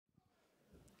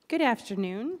Good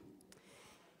afternoon.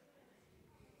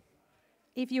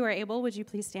 If you are able, would you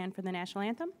please stand for the national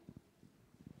anthem?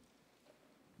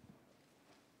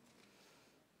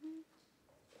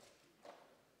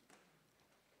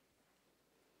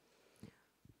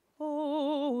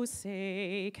 Oh,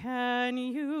 say, can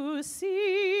you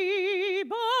see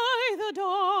by the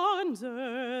dawn's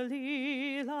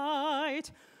early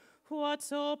light what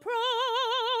so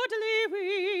proudly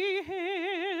we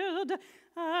hailed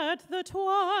at the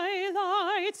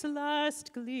twilight's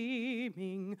last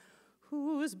gleaming,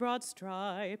 whose broad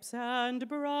stripes and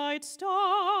bright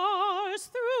stars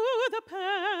through the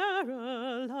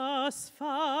perilous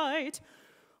fight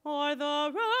o'er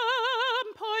the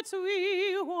ramparts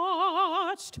we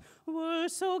watched were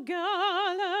so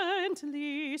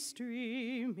gallantly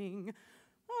streaming,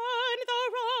 and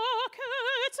the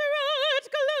rocket's red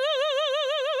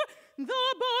glare,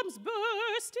 the bombs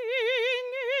bursting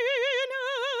in air,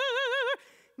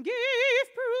 gave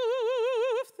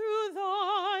proof through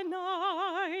the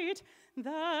night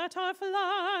that our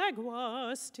flag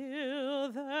was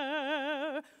still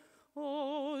there.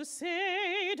 Oh,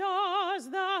 say, does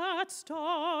that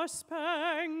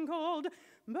star-spangled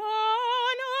banner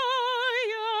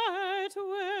yet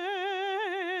wave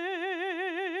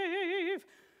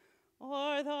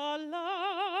o'er the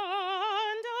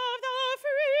land of the free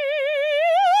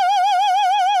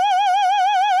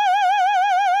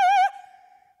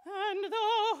and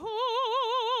the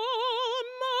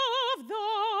home of the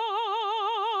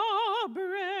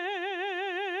brave?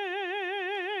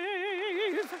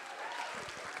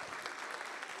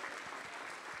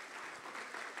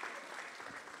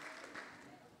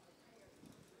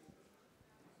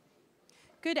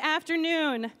 Good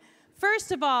afternoon.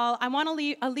 First of all, I want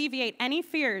to alleviate any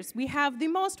fears. We have the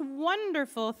most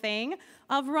wonderful thing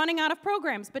of running out of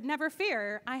programs, but never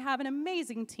fear. I have an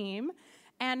amazing team,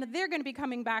 and they're going to be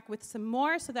coming back with some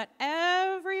more so that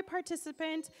every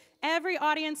participant, every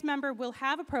audience member will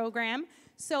have a program.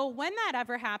 So when that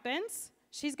ever happens,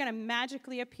 she's going to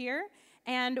magically appear,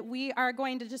 and we are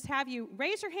going to just have you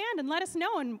raise your hand and let us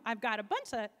know. And I've got a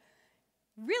bunch of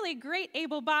really great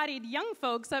able-bodied young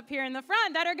folks up here in the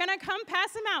front that are going to come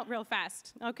pass them out real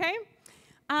fast, okay?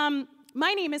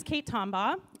 My name is Kate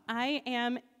Tombaugh. I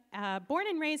am born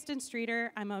and raised in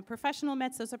Streator. I'm a professional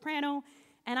mezzo-soprano,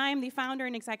 and I am the founder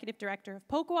and executive director of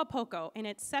Poco a Poco in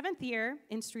its 7th year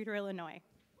in Streator, Illinois.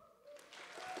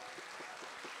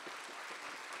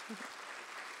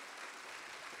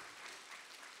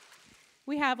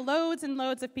 We have loads and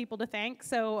loads of people to thank,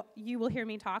 so you will hear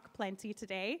me talk plenty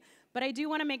today. But I do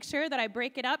want to make sure that I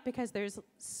break it up because there's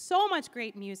so much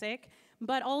great music,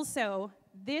 but also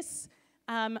this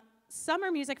Summer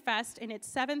Music Fest in its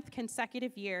 7th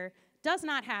consecutive year does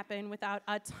not happen without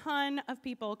a ton of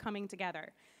people coming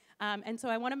together. And so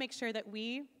I want to make sure that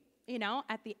we,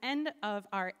 at the end of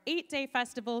our 8-day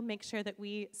festival, make sure that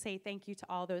we say thank you to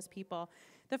all those people.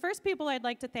 The first people I'd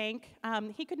like to thank,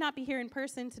 he could not be here in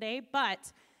person today,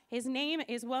 but his name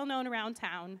is well known around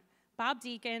town. Bob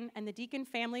Deacon and the Deacon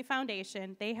Family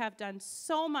Foundation, they have done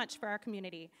so much for our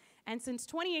community. And since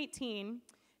 2018,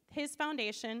 his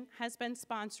foundation has been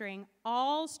sponsoring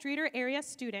all Streator area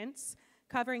students,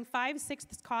 covering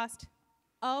 5/6 cost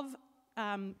of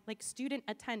student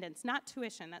attendance, not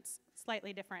tuition, that's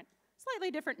slightly different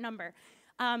number.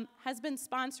 Has been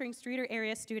sponsoring Streator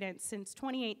area students since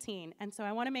 2018. And so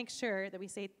I want to make sure that we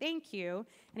say thank you.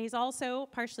 And he's also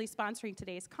partially sponsoring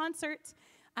today's concert.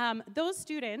 Those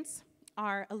students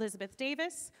are Elizabeth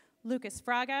Davis, Lucas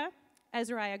Fraga,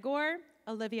 Ezraiah Gore,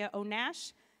 Olivia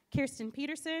O'Nash, Kirsten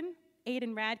Peterson,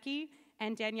 Aiden Radke,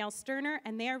 and Danielle Sterner,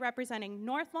 and they are representing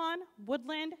North Lawn,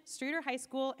 Woodland, Streator High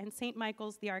School, and St.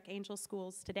 Michael's the Archangel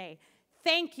schools today.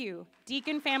 Thank you,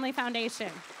 Deacon Family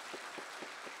Foundation.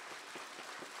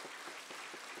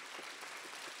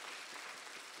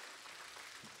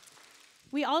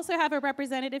 We also have a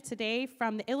representative today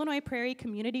from the Illinois Prairie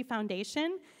Community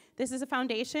Foundation. This is a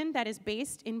foundation that is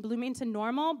based in Bloomington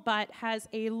Normal, but has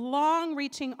a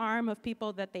long-reaching arm of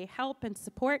people that they help and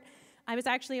support. I was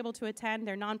actually able to attend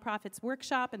their nonprofits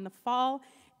workshop in the fall,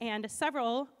 and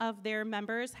several of their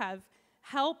members have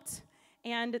helped,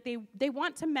 and they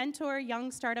want to mentor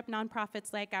young startup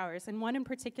nonprofits like ours. And one in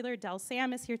particular, Del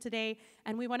Sam, is here today,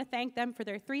 and we want to thank them for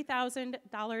their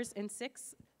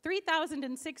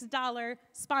 $3,006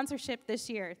 sponsorship this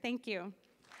year. Thank you.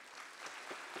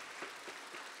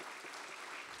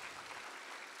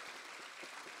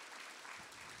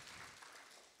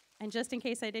 And just in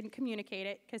case I didn't communicate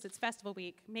it, because it's festival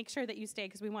week, make sure that you stay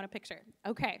because we want a picture.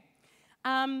 Okay.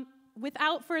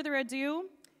 Without further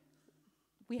ado,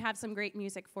 we have some great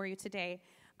music for you today.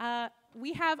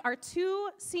 We have our two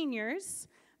seniors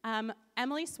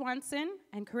Emily Swanson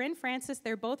and Corinne Francis,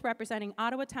 they're both representing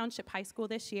Ottawa Township High School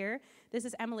this year. This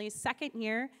is Emily's second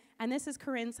year, and this is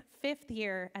Corinne's 5th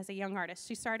year as a young artist.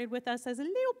 She started with us as a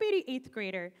little bitty 8th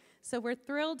grader. So we're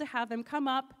thrilled to have them come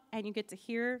up, and you get to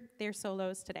hear their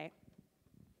solos today.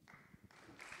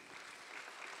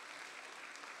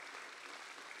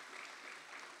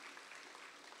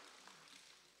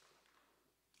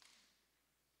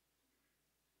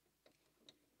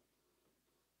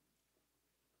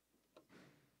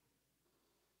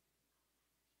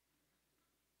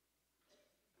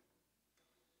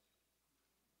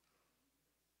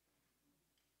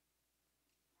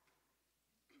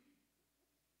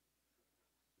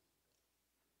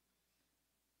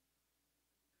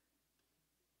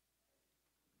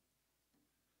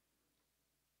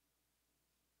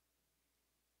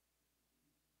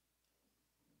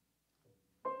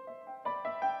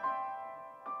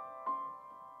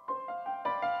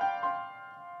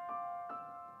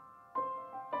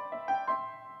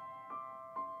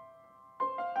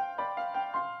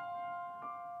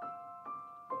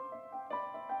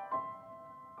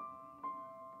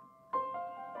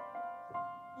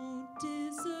 Don't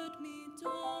desert me,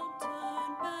 don't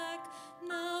turn back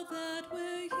now that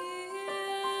we're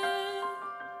here.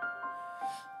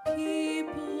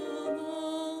 People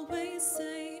always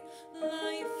say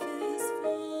life is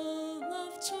full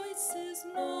of choices.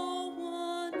 No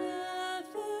one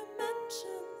ever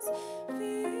mentions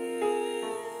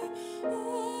fear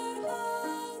or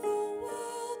how the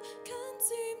world can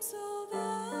seem so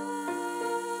vast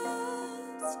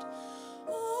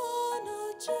on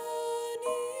a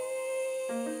journey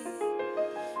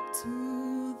to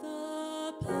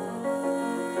the past.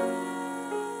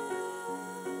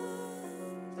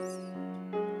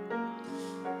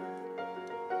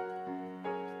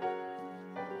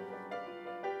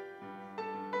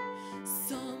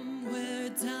 Somewhere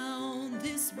down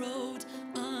this road,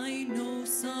 I know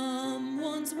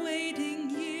someone's waiting.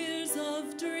 Years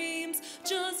of dreams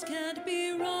just can't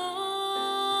be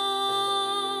wrong.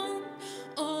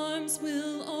 Arms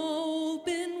will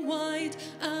open wide,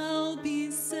 I'll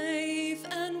be safe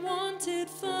and wanted,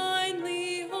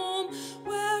 finally home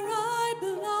where I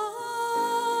belong.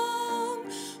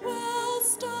 Well,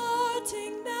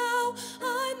 starting now,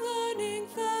 I'm learning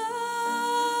fast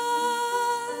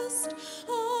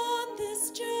on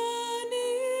this journey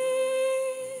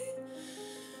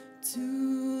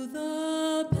to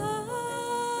the past.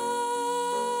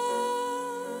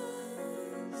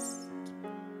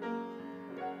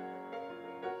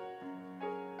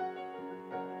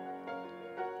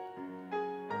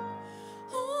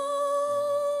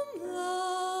 Home,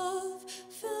 love,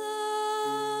 family.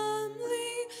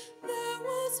 There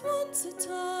was once a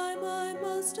time I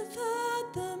must have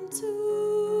had them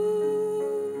too.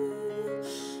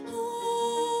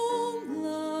 Home,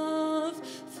 love,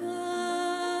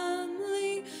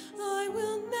 family. I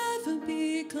will never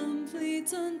be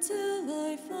complete until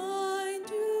I find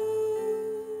you.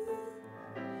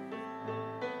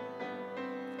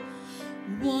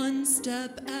 One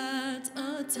step at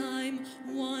a time,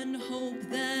 one hope,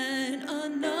 then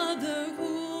another.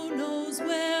 Who knows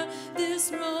where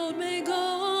this road may go?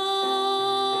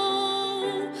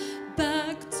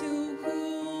 Back to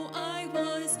who I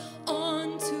was,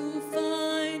 on to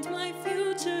find my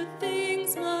future,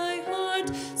 things my heart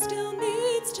still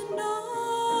needs to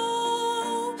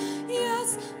know.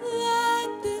 Yes,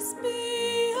 let this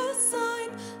be a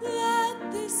sign,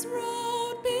 let this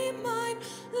road be mine,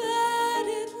 let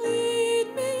it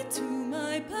lead me to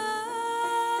my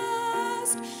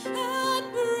past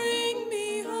and bring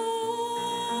me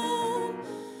home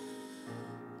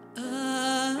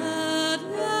at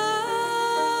last.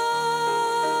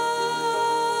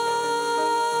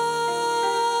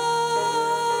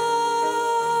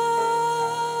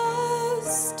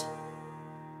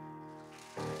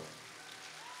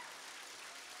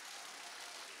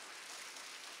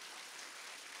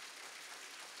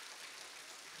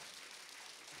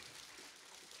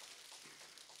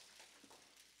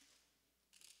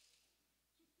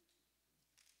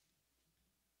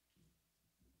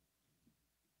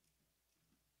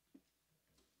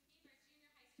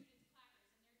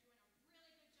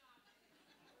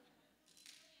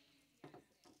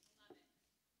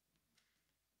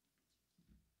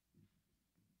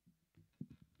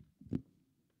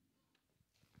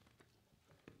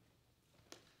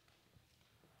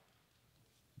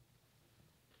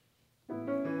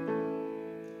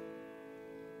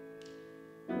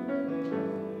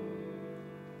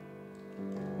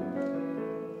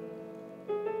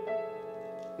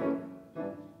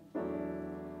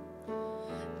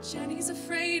 Jenny's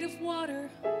afraid of water.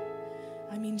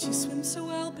 I mean, she swims so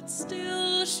well, but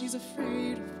still she's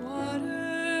afraid of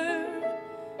water.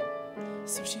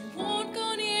 So she won't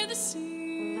go near the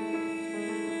sea.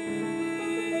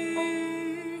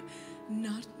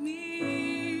 Not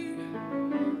me.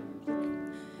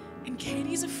 And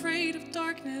Katie's afraid of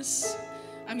darkness.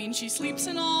 I mean, she sleeps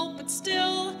and all, but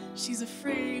still she's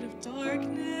afraid of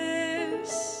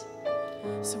darkness.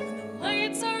 So when the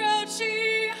lights are out,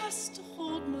 she has to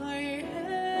hold my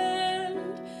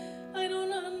hand. I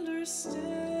don't understand.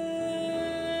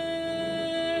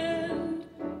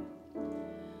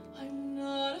 I'm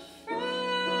not afraid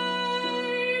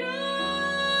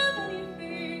of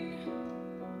anything,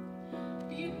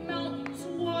 be it mountains,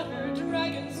 water,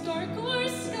 dragons, dark or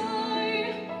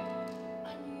sky.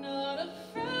 I'm not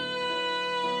afraid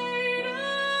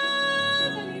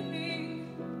of anything.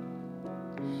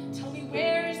 Tell me,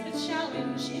 where is the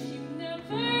challenge if you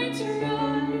never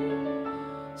try?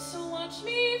 So watch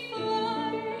me fly.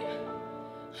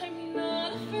 I'm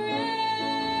not afraid.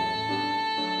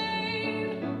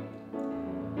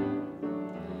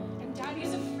 And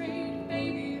Daddy's afraid of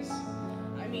babies.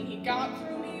 I mean, he got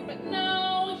through me, but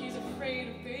now he's afraid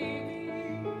of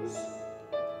babies.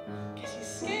 Guess he's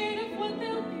scared of what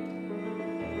they'll be.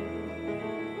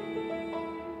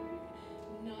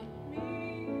 Not me.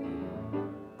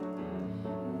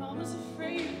 Mama's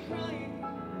afraid of crying.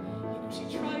 You know, she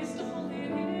tries to hold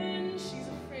it in. She's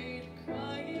afraid of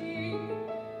crying.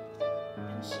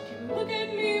 And she can look at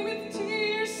me with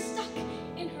tears stuck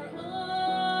in her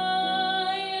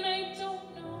eye, and I don't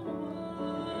know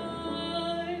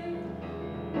why.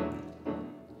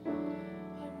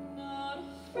 I'm not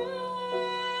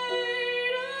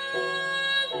afraid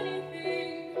of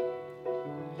anything,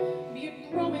 be it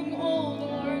growing old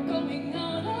or going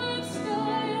out of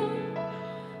style.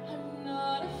 I'm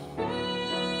not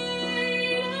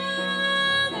afraid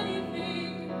of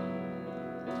anything.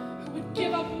 Who would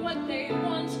give up what they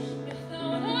want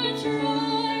without a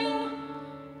trial?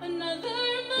 Another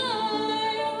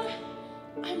mile.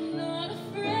 I'm not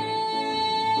afraid.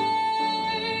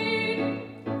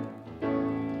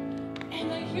 And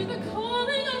I hear the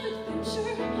calling of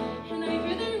adventure, and I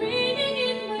hear the ringing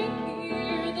in my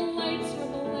ear. The lights are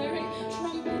blaring,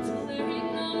 trumpets blaring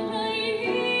on my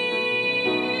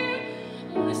ear.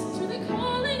 Listen to the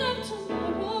calling of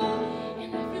tomorrow,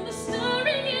 and I feel the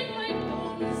stirring in my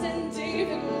bones. And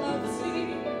David loves me.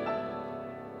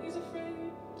 He's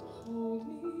afraid to hold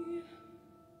me.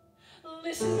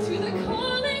 Listen to the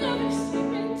calling of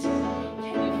excitement.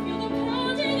 Can you feel the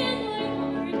pounding in my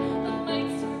heart? The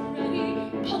lights are ready,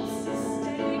 pulses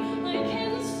steady. I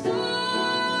can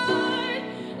start.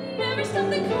 Never stop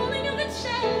the calling of a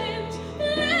challenge.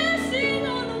 Blessing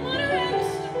on the water and the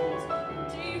stones.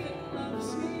 David loves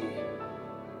me.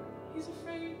 He's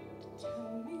afraid to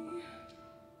tell me.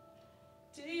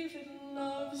 David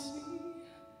loves me.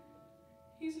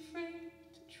 He's afraid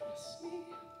to trust me.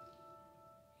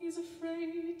 He's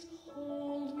afraid to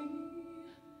hold me,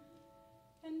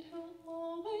 and he'll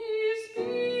always be.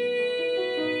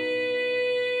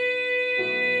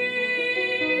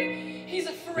 He's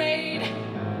afraid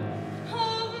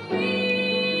of me,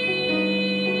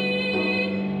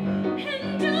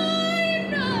 and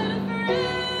I'm not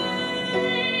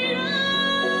afraid of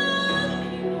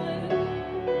anyone.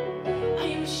 I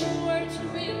am sure to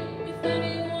win with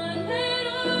anyone at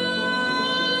all.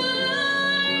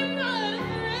 I'm not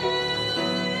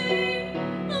afraid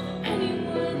of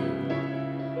anyone.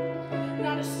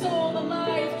 Not a soul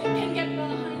alive can get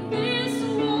behind this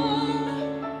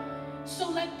wall. So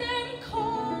let them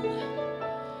call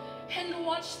and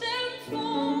watch them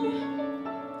fall.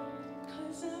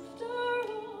 'Cause after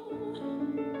all,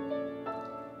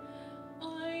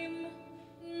 I'm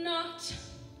not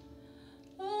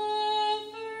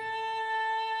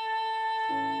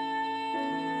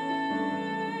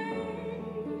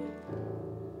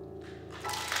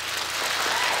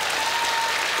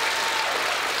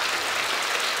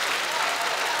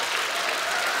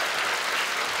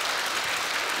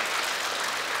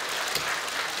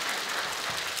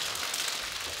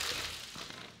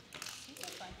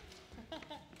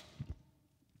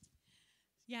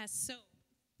Yes, so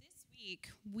this week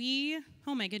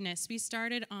oh my goodness, we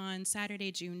started on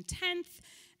Saturday, June 10th,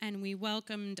 and we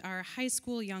welcomed our high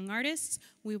school young artists.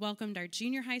 We welcomed our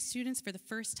junior high students for the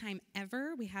first time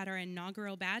ever. We had our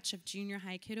inaugural batch of junior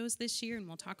high kiddos this year, and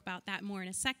we'll talk about that more in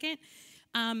a second.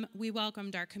 We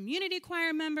welcomed our community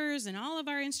choir members and all of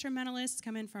our instrumentalists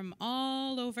coming from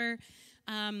all over.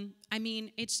 I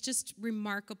mean, it's just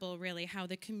remarkable, really, how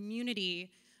the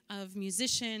community of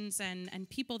musicians and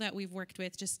people that we've worked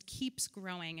with just keeps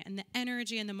growing, and the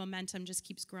energy and the momentum just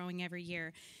keeps growing every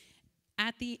year.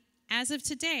 At the as of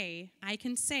today, I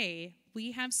can say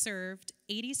we have served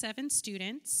 87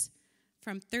 students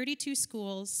from 32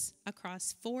 schools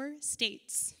across 4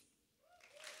 states.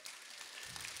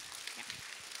 Yeah.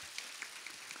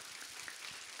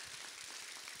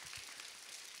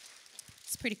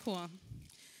 It's pretty cool.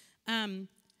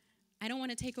 I don't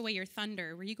want to take away your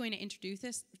thunder. Were you going to introduce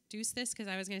this? Because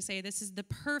I was going to say this is the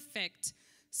perfect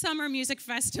summer music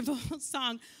festival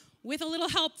song with a little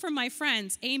help from my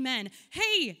friends. Amen.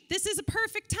 Hey, this is a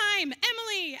perfect time.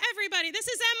 Emily, everybody, this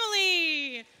is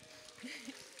Emily.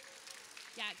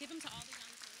 Yeah, give them to all the young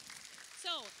kids. So,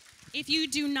 if you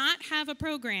do not have a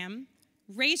program,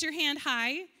 raise your hand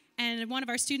high, and one of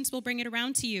our students will bring it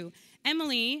around to you.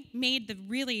 Emily made the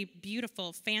really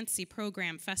beautiful, fancy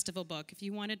program festival book. If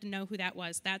you wanted to know who that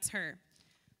was, that's her.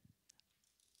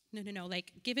 No,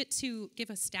 like give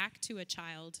a stack to a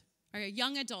child or a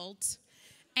young adult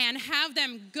and have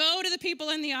them go to the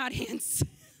people in the audience.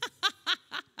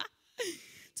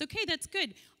 It's okay, that's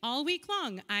good. All week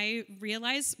long, I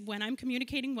realize when I'm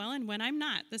communicating well and when I'm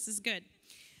not. This is good.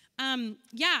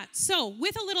 So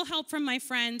with a little help from my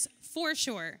friends, for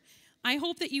sure, I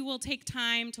hope that you will take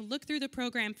time to look through the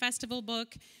program festival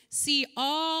book, see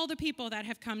all the people that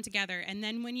have come together, and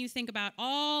then when you think about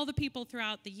all the people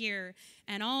throughout the year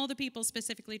and all the people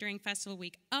specifically during festival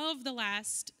week of the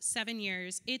last 7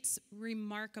 years, it's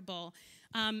remarkable.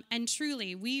 And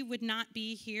truly, we would not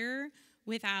be here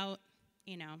without,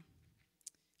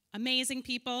 amazing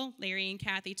people, Larry and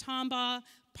Kathy Tombaugh,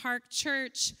 Park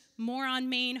Church, More on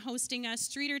Main hosting us,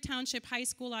 Streeter Township High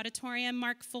School Auditorium,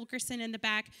 Mark Fulkerson in the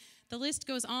back. The list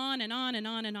goes on and on and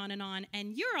on and on and on.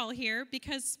 And you're all here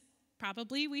because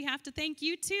probably we have to thank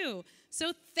you too.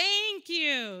 So thank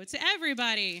you to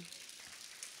everybody.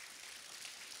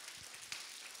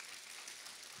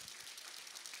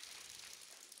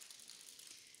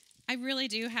 I really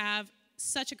do have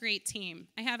such a great team.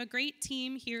 I have a great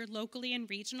team here locally and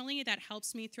regionally that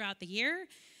helps me throughout the year.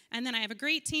 And then I have a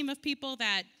great team of people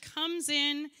that comes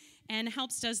in and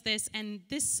helps does this, and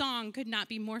this song could not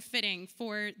be more fitting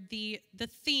for the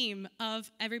theme of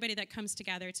everybody that comes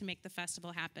together to make the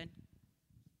festival happen.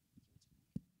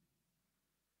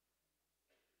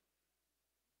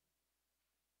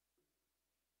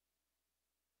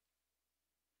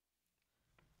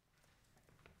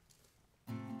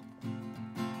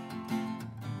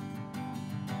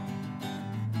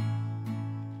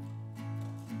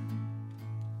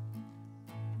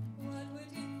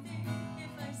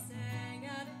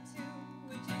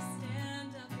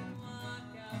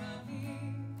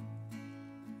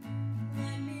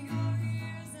 Lend me your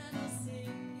ears and I'll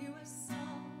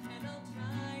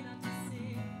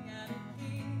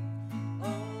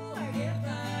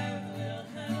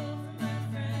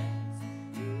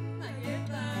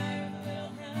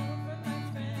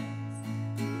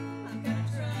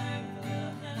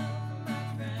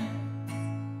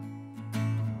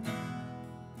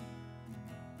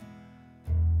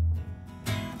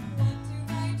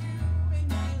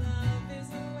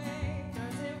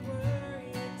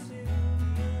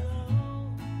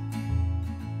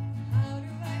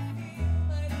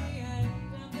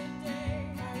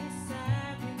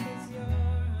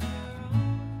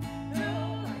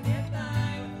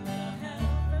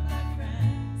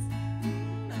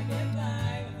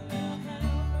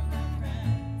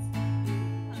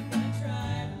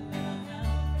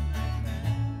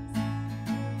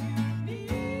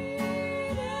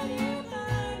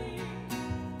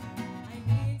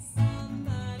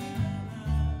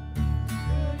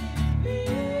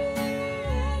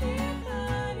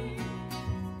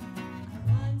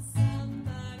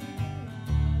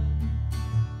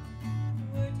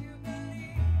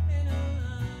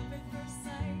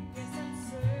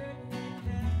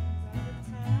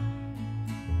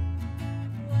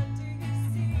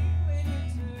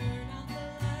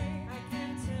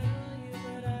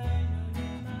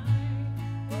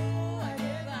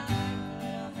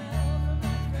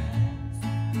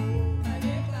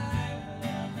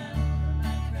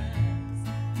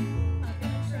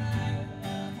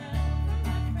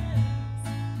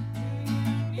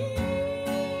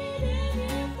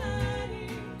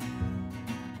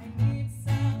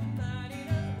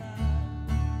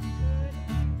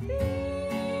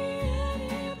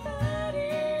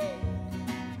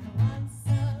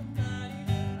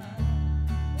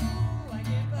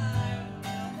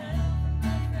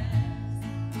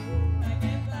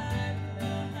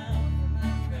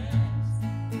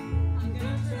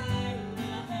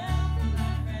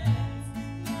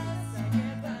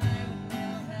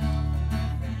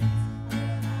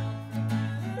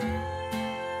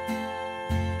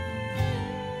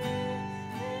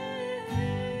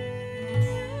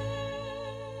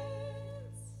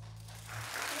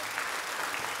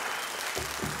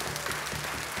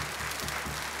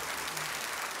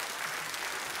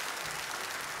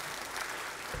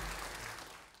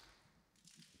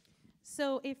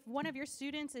if one of your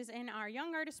students is in our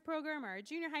Young Artist program or our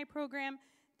junior high program,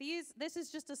 this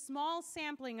is just a small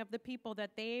sampling of the people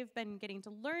that they've been getting to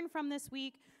learn from this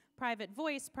week. Private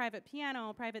voice, private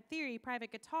piano, private theory,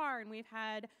 private guitar, and we've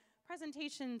had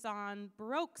presentations on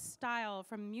Baroque style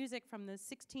from music from the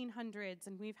 1600s,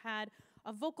 and we've had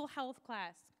a vocal health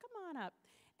class. Come on up.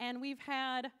 And we've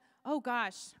had, oh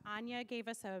gosh, Anya gave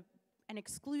us an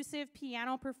exclusive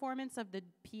piano performance of the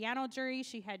piano jury.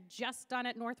 She had just done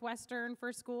at Northwestern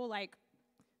for school, like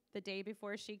the day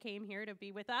before she came here to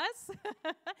be with us.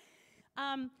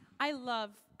 I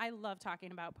love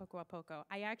talking about Poco a Poco.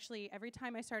 I actually, every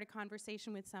time I start a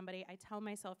conversation with somebody, I tell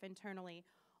myself internally,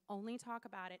 only talk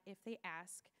about it if they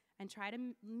ask, and try to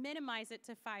minimize it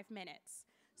to 5 minutes.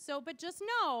 So, but just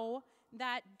know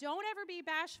that don't ever be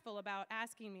bashful about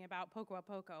asking me about Poco a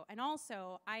Poco. And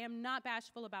also, I am not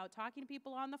bashful about talking to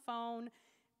people on the phone.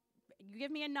 You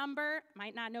give me a number,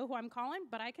 might not know who I'm calling,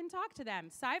 but I can talk to them.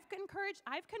 So I've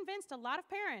convinced a lot of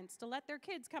parents to let their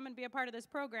kids come and be a part of this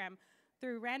program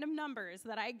through random numbers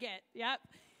that I get. Yep.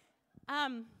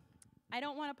 I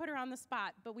don't want to put her on the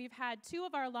spot, but we've had 2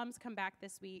 of our alums come back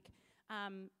this week.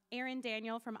 Erin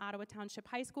Daniel from Ottawa Township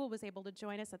High School was able to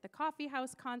join us at the Coffee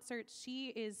House concert. She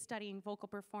is studying vocal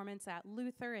performance at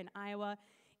Luther in Iowa.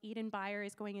 Eden Byer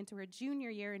is going into her junior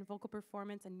year in vocal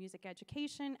performance and music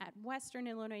education at Western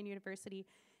Illinois University.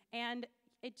 And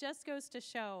it just goes to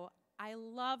show, I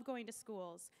love going to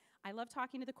schools. I love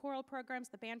talking to the choral programs,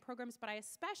 the band programs, but I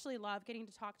especially love getting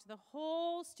to talk to the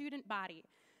whole student body.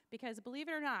 Because believe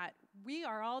it or not, we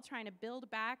are all trying to build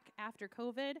back after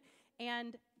COVID,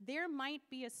 and there might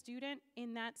be a student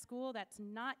in that school that's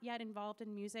not yet involved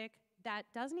in music that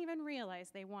doesn't even realize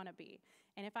they want to be.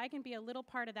 And if I can be a little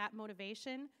part of that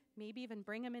motivation, maybe even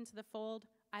bring them into the fold,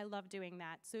 I love doing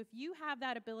that. So if you have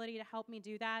that ability to help me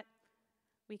do that,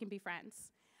 we can be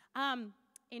friends.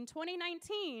 In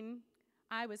 2019,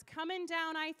 I was coming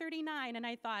down I-39 and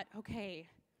I thought, okay,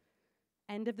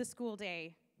 end of the school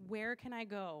day, where can I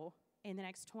go in the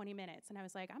next 20 minutes? And I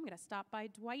was like, I'm gonna stop by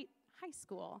Dwight High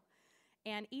School.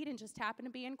 And Eden just happened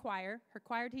to be in choir. Her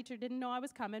choir teacher didn't know I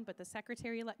was coming, but the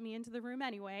secretary let me into the room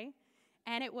anyway.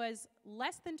 And it was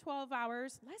less than 12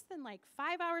 hours, less than like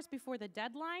 5 hours before the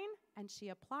deadline, and she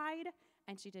applied,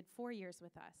 and she did 4 years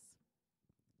with us.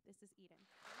 This is Eden.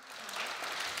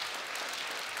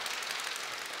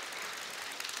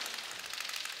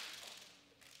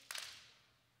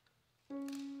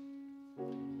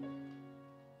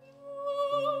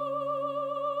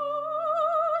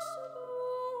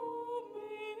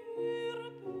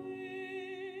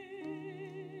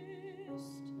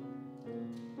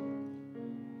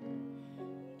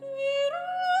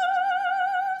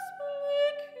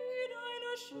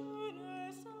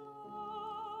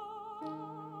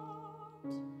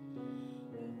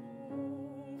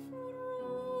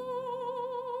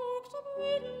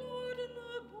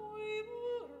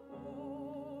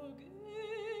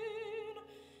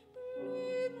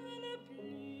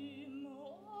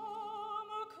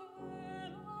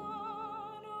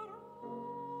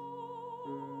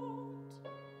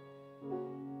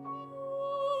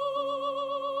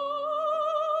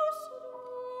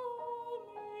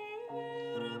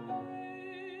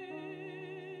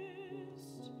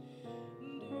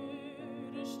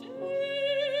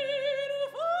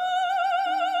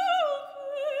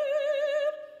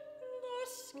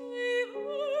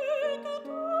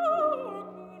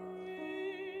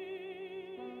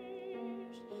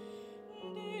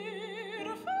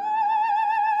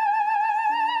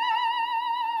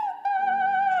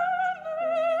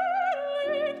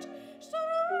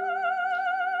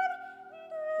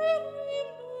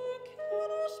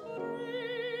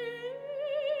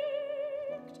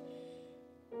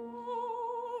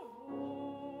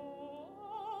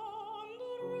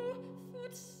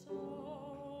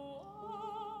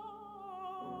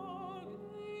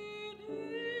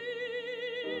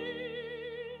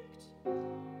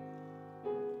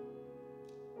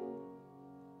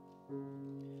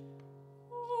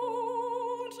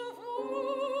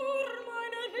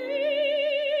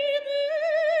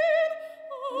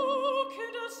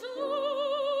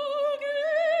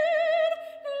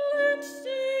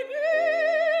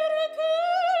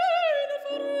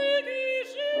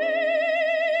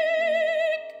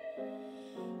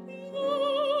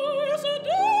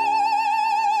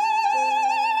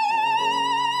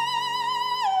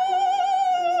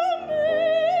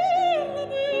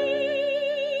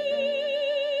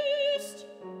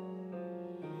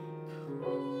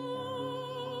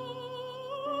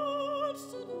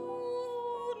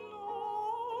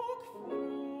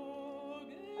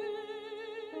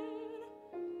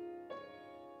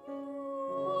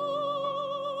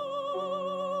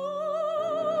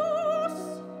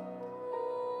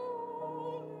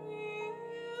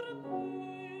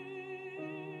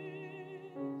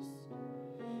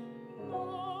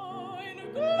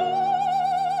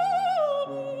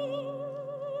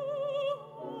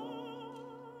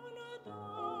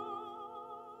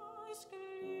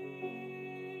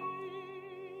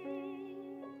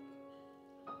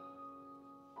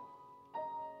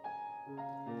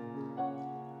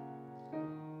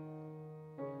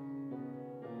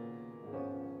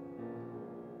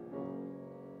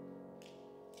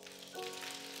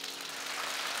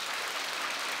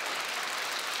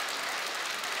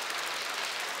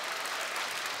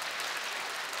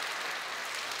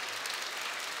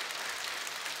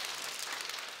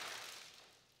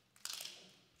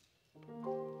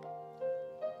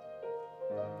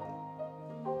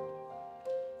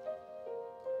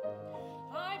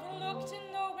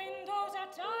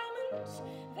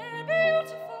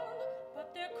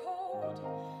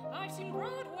 seen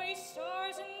Broadway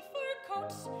stars in fur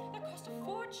coats that cost a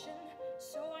fortune,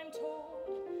 so I'm told.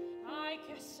 I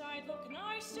guess I'd look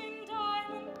nice in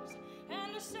diamonds,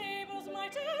 and the sables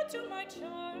might add to my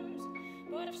charms.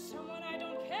 But if someone I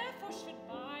don't care for should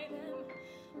buy them,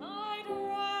 I'd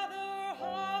rather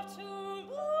have to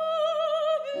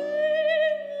love in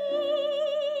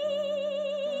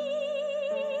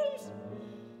arms.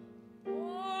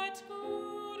 What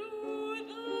good would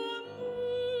the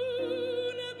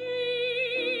moon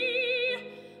be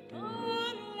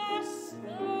unless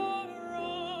the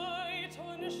right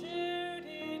one shared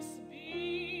its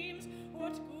beams?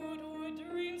 What good would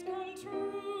dreams come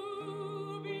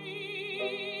true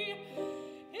be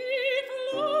if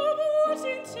love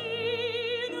wasn't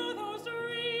in those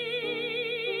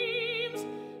dreams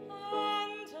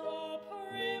and a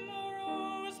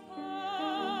primrose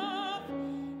path?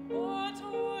 What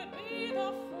would be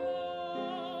the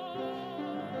fun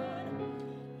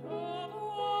of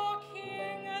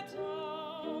walking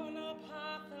down a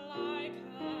path like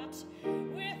that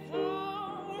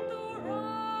without the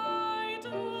right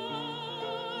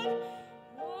one?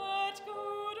 What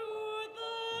good would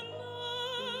the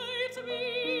night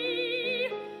be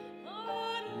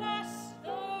unless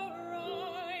the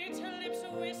right lips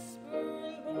whisper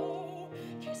low,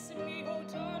 kiss me, oh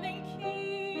darling,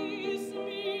 kiss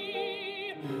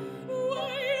me,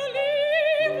 while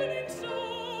evening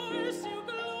stars still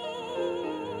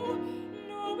glow?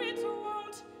 No, it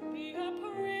won't be a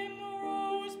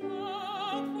primrose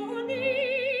path for me.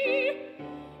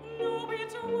 No,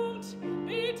 it won't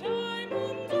be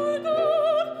diamond or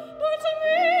gold, but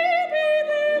maybe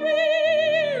there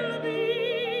will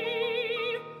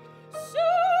be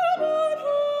someone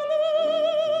who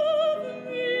loves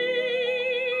me,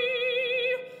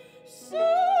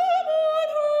 someone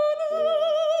who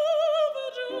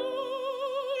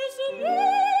loves me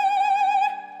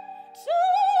to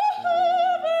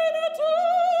heaven adored.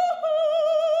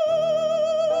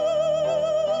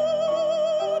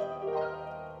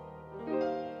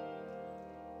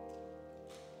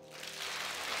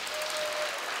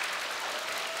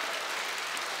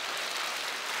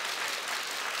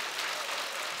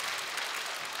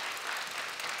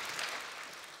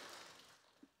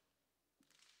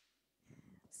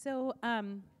 So,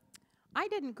 I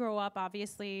didn't grow up,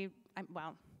 obviously,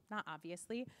 well, not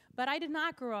obviously, but I did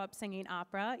not grow up singing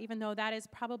opera, even though that is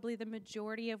probably the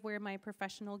majority of where my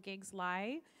professional gigs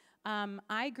lie.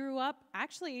 I grew up,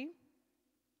 actually,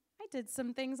 I did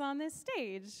some things on this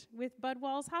stage with Bud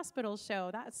Wall's hospital show.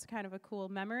 That's kind of a cool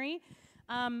memory.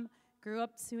 Grew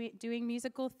up doing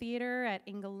musical theater at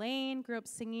Ingle Lane, grew up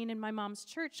singing in my mom's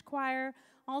church choir,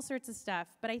 all sorts of stuff.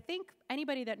 But I think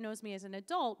anybody that knows me as an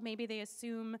adult, maybe they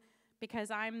assume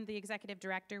because I'm the executive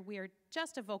director, we are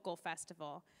just a vocal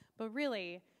festival. But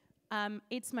really,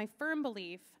 it's my firm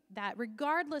belief that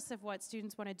regardless of what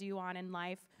students want to do on in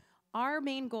life, our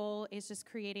main goal is just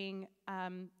creating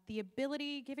the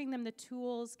ability, giving them the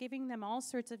tools, giving them all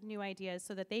sorts of new ideas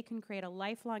so that they can create a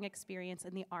lifelong experience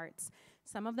in the arts.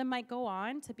 Some of them might go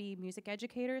on to be music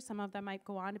educators. Some of them might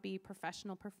go on to be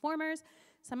professional performers.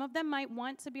 Some of them might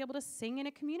want to be able to sing in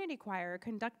a community choir,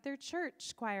 conduct their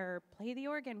church choir, play the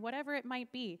organ, whatever it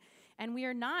might be. And we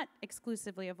are not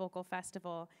exclusively a vocal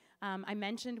festival. I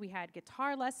mentioned we had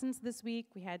guitar lessons this week.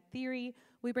 We had theory.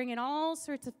 We bring in all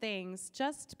sorts of things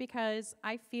just because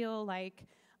I feel like,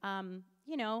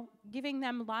 giving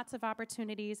them lots of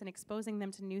opportunities and exposing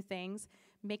them to new things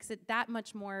makes it that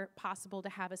much more possible to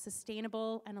have a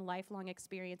sustainable and a lifelong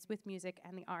experience with music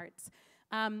and the arts.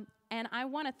 And I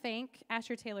want to thank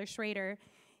Asher Taylor Schrader.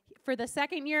 For the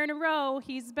second year in a row,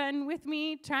 he's been with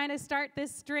me trying to start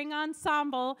this string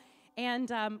ensemble. And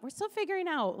we're still figuring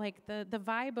out like the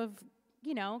vibe of,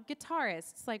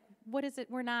 guitarists. Like, what is it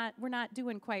we're not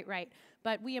doing quite right?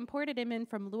 But we imported him in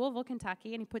from Louisville,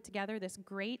 Kentucky, and he put together this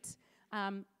great,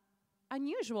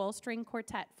 unusual string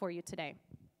quartet for you today.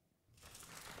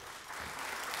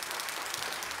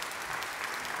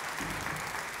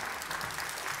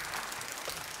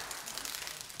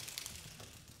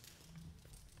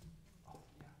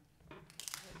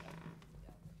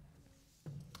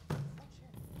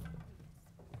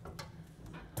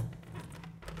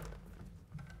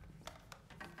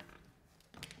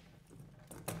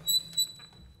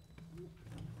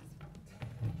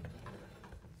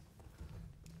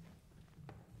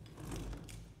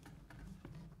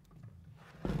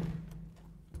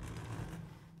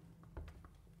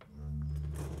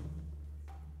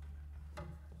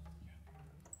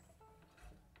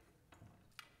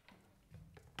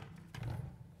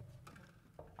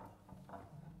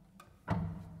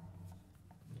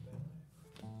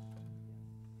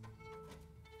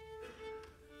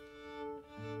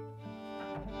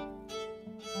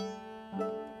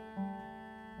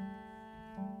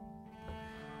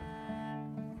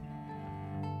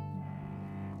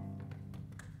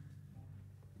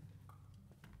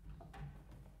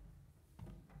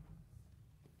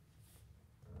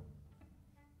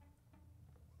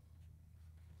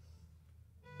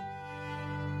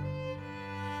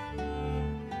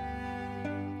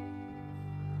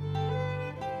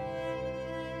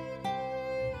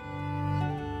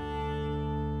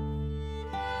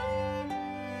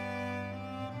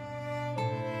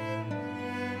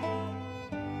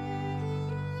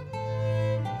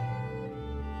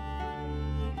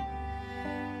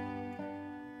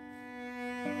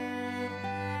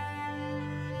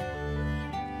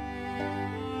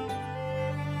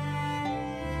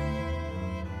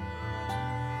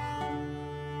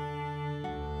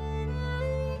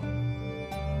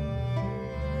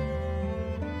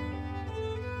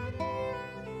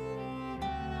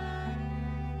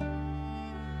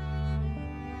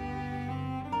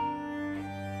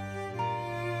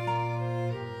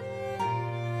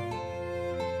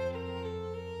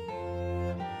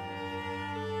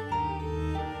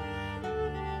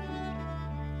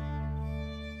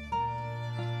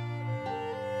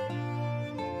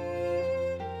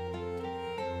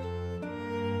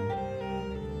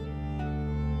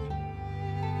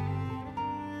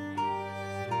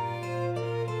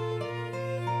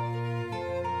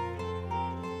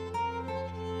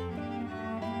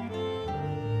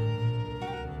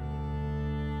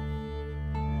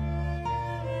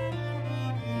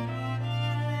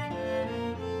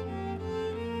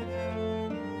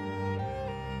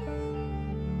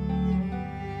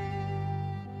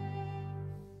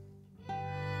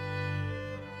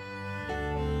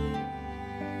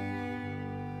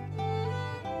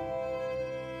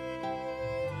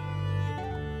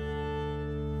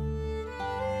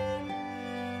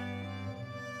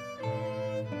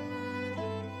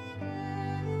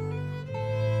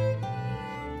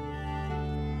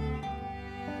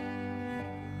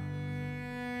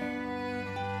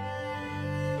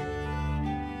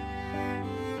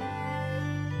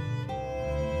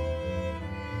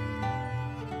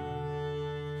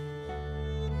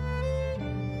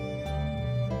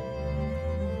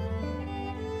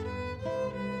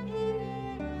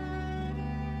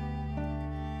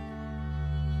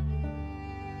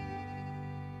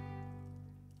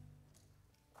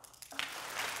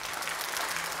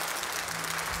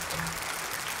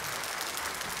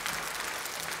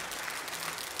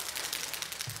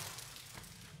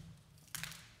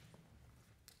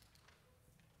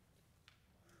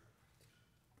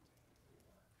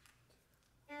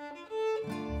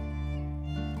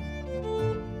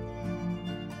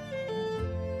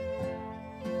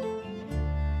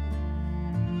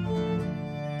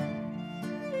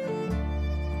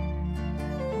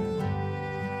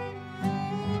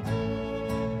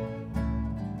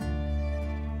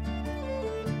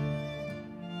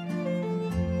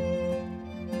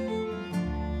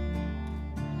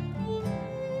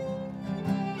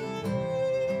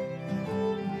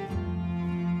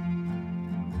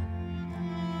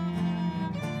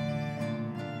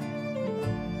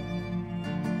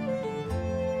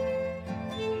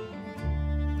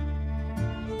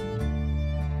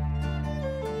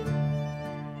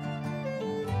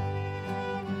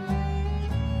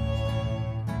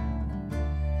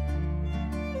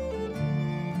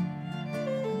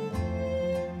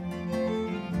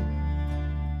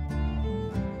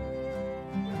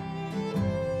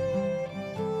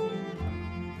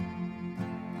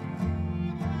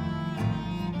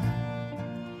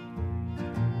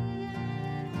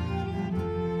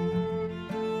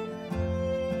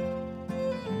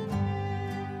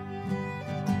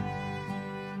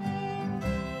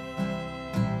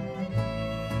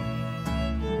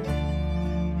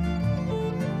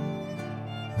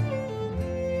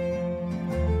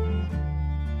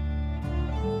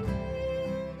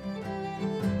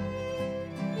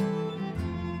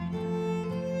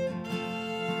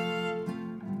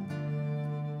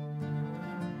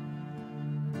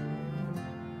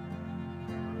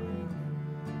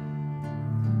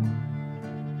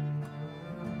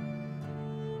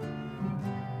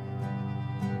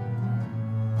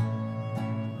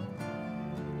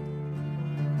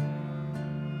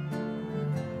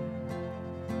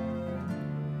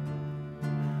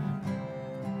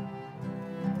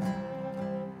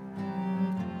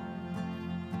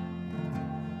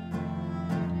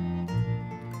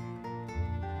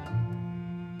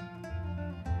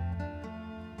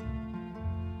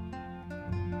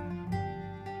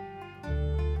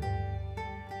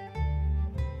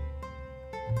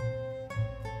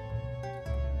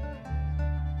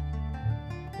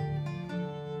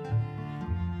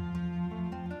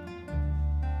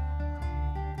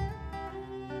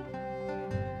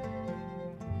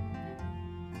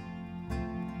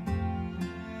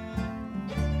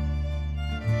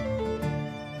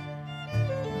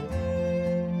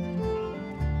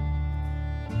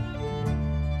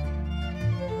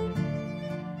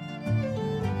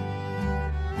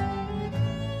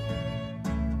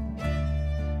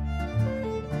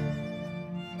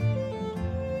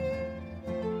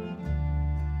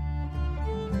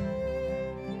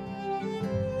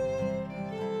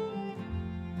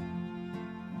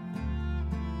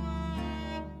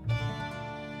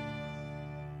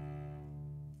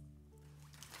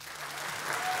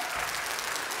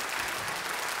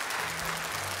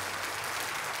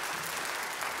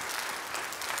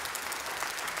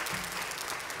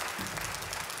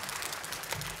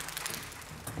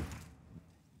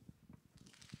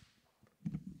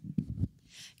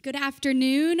 Good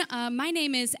afternoon. My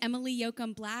name is Emily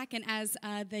Yoakum Black, and as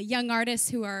the young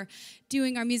artists who are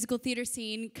doing our musical theater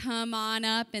scene come on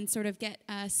up and sort of get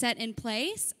set in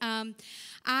place,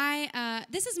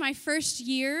 this is my first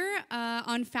year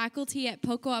on faculty at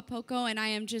Poco a Poco, and I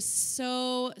am just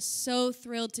so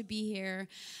thrilled to be here.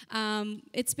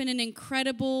 It's been an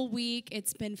incredible week.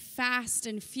 It's been fast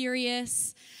and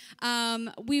furious.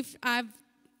 I've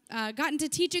gotten to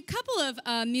teach a couple of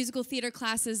musical theater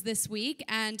classes this week,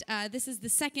 and this is the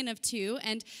second of two.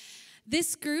 And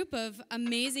this group of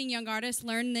amazing young artists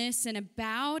learned this in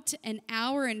about an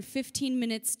hour and 15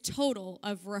 minutes total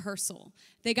of rehearsal.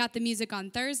 They got the music on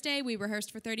Thursday. We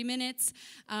rehearsed for 30 minutes.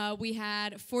 We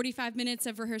had 45 minutes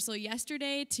of rehearsal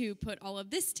yesterday to put all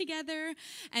of this together.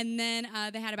 And then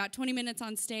they had about 20 minutes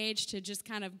on stage to just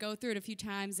kind of go through it a few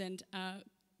times and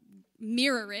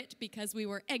mirror it because we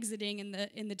were exiting in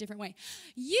the different way.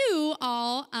 You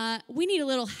all, we need a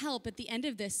little help at the end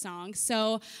of this song,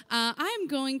 so I'm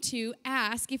going to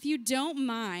ask, if you don't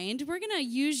mind, we're going to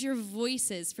use your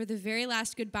voices for the very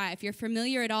last goodbye. If you're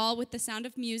familiar at all with The Sound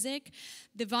of Music,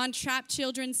 the Von Trapp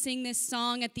children sing this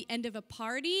song at the end of a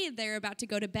party. They're about to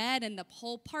go to bed, and the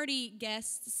whole party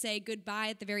guests say goodbye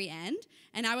at the very end,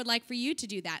 and I would like for you to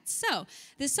do that. So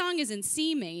this song is in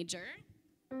C major.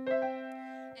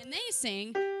 And they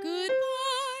sing,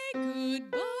 goodbye,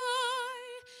 goodbye.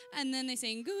 And then they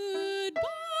sing, goodbye.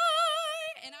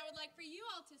 And I would like for you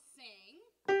all to sing,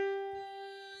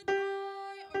 goodbye,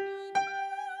 or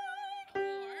goodbye,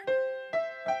 or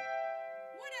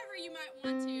whatever you might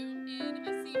want to in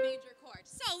a C major chord.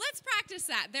 So let's practice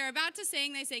that. They're about to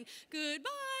sing. They sing,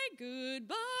 goodbye,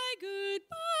 goodbye,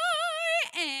 goodbye,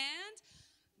 and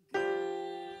goodbye.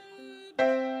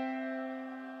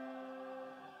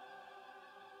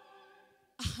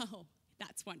 Oh,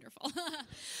 that's wonderful.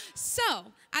 So,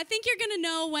 I think you're going to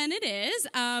know when it is,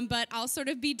 but I'll sort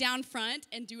of be down front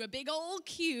and do a big old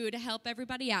cue to help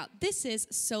everybody out. This is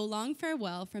So Long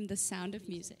Farewell from The Sound of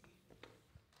Music.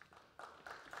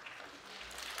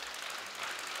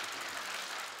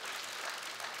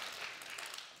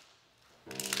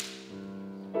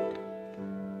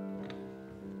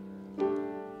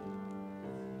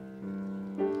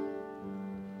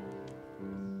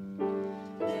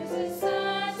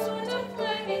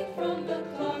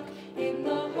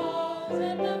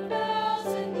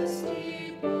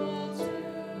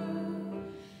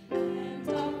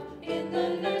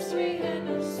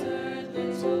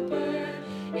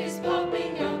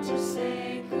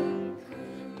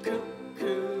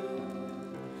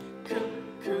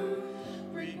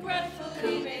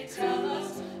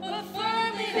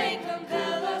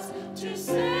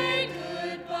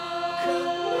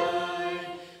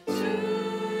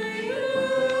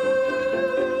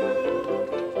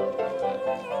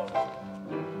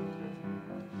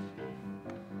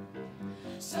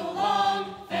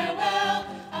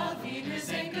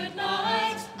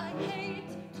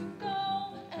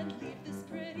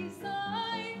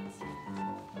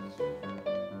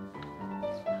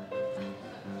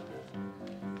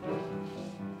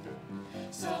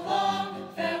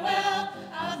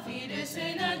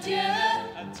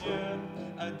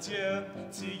 Adieu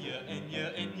to year and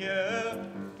year and year.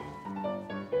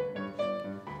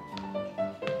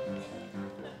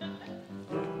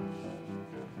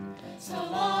 So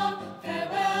long,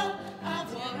 farewell,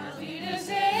 auf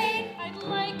Wiedersehen. I'd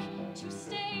like to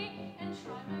stay and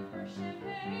try my first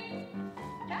champagne.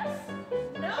 Yes?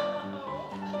 No?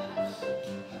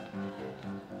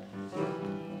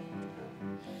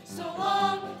 So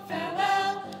long,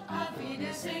 farewell, auf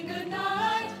Wiedersehen, good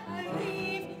night. I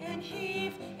leave and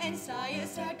heave and sigh a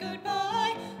sad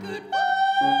goodbye, goodbye.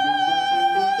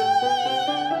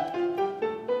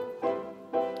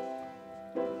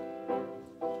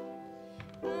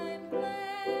 I'm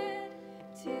glad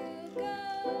to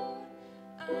go.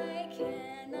 I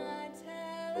cannot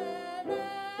tell a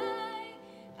lie.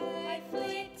 I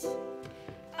flit,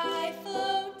 I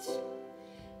float,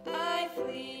 I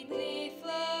fleetly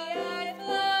float, I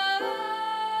fly.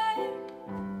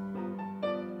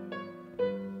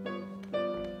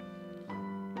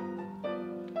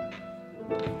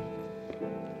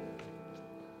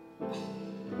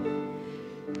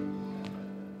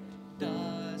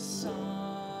 The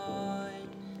sun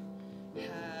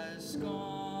has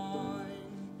gone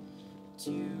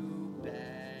to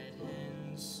bed,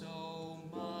 and so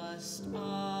must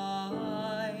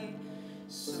I.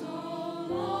 So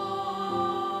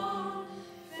long,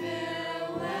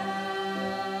 farewell,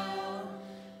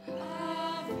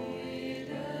 auf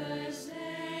Wiedersehen,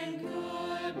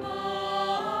 goodbye,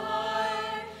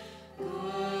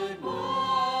 goodbye.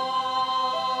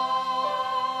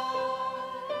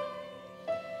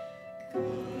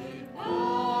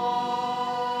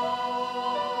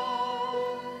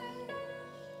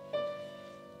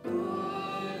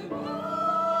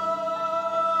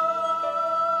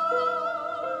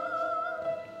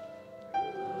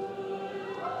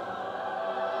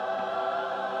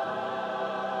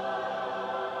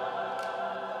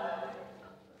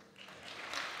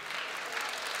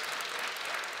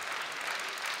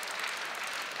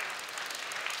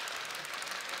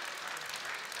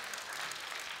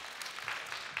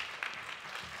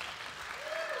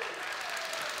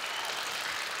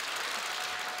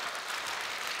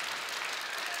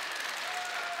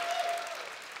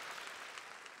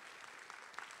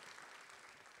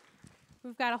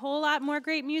 We've got a whole lot more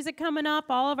great music coming up.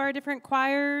 All of our different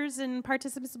choirs and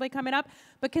participants will be coming up.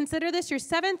 But consider this your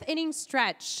 7th inning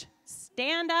stretch.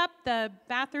 Stand up. The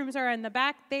bathrooms are in the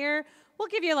back there. We'll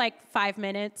give you like 5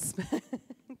 minutes.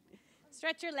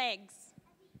 Stretch your legs.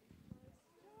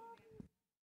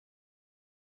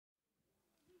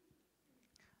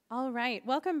 All right,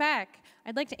 welcome back.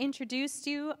 I'd like to introduce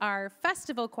to you our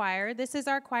festival choir. This is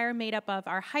our choir made up of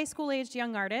our high school-aged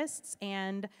young artists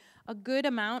and a good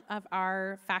amount of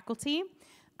our faculty.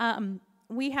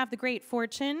 We have the great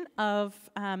fortune of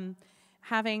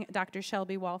having Dr.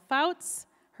 Shelby Wall-Fouts.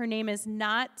 Her name is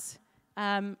not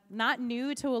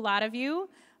new to a lot of you.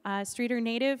 Streator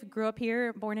native, grew up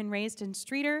here, born and raised in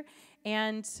Streator,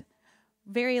 and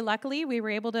very luckily, we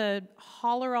were able to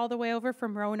haul her all the way over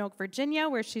from Roanoke, Virginia,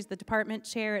 where she's the department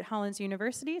chair at Hollins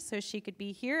University, so she could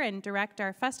be here and direct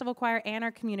our festival choir and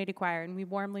our community choir, and we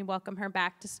warmly welcome her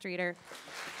back to Streator.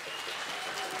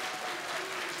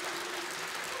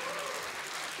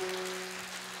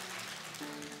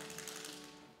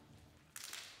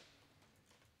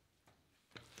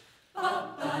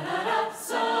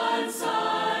 Sun,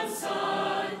 sun,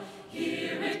 sun,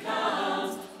 here it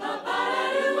comes.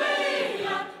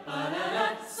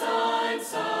 Sun,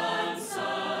 sun,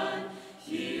 sun,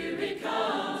 here it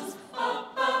comes.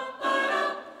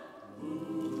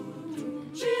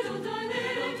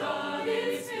 Little dog,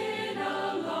 it's been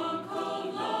a long,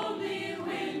 cold, lonely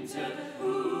winter.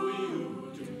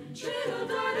 Little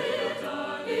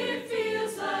dog, it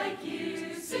feels like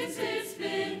years since it's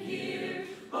been here.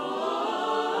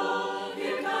 Oh,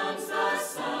 here comes the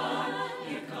sun,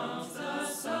 here comes the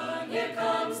sun, here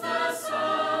comes the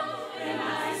sun, and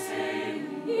I say,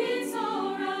 it's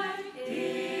alright,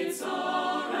 it's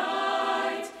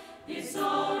alright, it's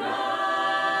alright.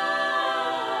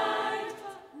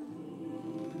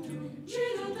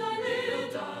 Little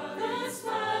dog, the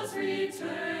smiles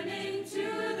returning to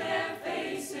their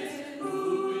faces.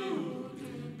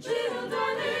 Little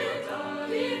dog,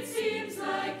 it seems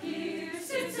like years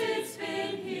since it's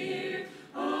been here.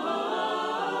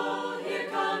 Oh, here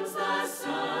comes the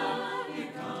sun,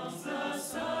 here comes the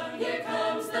sun, here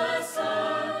comes the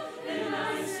sun, and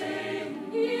I say,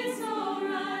 it's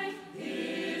alright,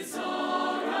 it's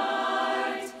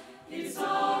alright, it's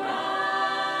alright.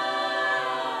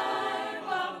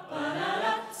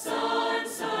 Sun,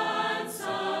 sun,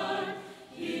 sun,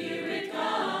 here it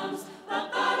comes.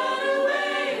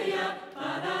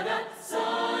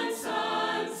 Sun,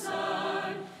 sun,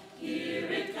 sun,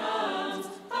 here it comes.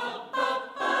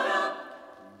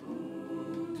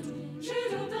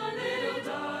 Little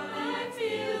dog, I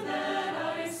feel that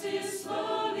ice is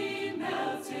slowly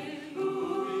melting.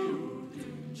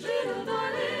 Little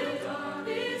dog,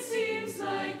 it seems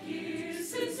like years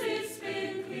since it's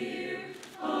been here.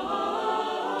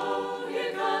 Oh,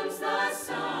 here comes the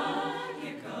sun,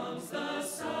 here comes the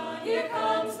sun, here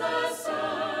comes the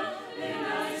sun, and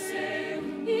I say,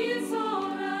 it's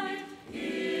alright,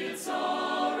 it's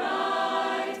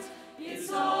alright,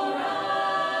 it's alright.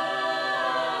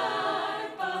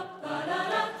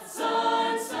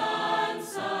 Sun, sun,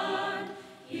 sun,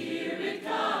 here it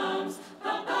comes.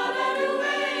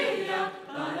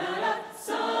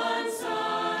 Sun,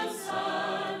 sun,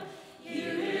 sun,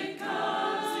 here it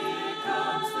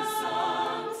comes the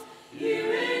songs.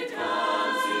 Here it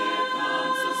comes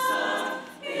the sun.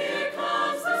 Here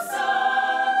comes the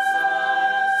sun,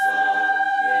 sun, sun,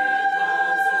 here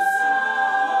comes the sun.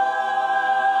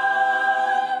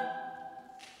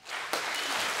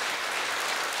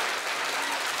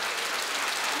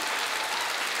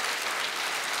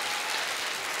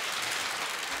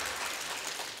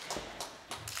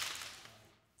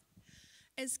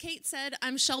 As Kate said,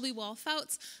 I'm Shelby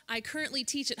Wall-Fouts. I currently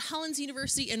teach at Hollins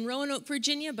University in Roanoke,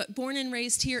 Virginia, but born and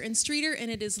raised here in Streator, and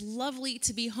it is lovely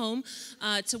to be home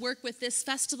to work with this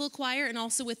festival choir and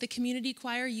also with the community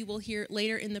choir you will hear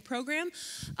later in the program.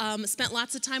 Spent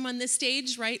lots of time on this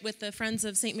stage, right, with the Friends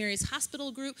of St. Mary's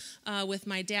Hospital group, with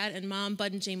my dad and mom,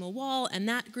 Bud and Jama Wall, and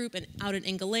that group, and out in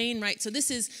Engelane, right? So this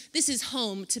is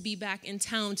home to be back in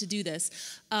town to do this,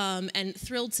 and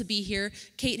thrilled to be here.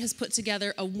 Kate has put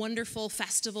together a wonderful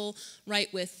festival,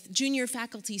 right, with junior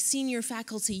faculty, senior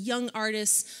faculty, young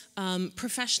artists,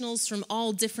 professionals from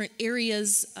all different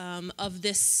areas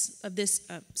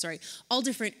all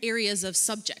different areas of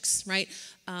subjects, right?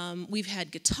 We've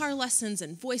had guitar lessons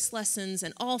and voice lessons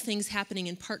and all things happening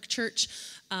in Park Church.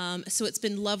 So it's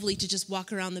been lovely to just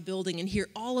walk around the building and hear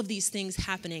all of these things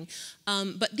happening.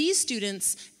 But these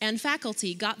students and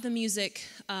faculty got the music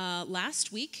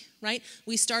last week, right?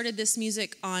 We started this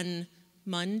music on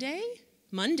Monday,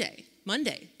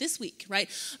 Monday, this week, right?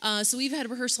 So we've had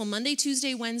rehearsal Monday,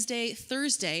 Tuesday, Wednesday,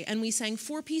 Thursday, and we sang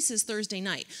 4 pieces Thursday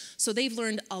night. So they've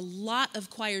learned a lot of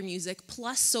choir music,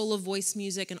 plus solo voice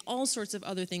music, and all sorts of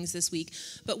other things this week.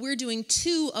 But we're doing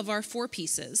 2 of our 4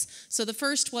 pieces. So the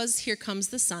first was Here Comes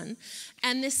the Sun.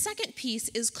 And this second piece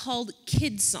is called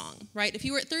Kid Song, right? If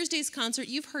you were at Thursday's concert,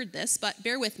 you've heard this, but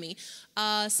bear with me.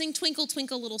 Sing Twinkle,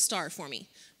 Twinkle, Little Star for me.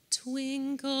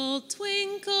 Twinkle,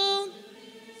 twinkle.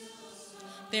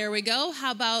 There we go.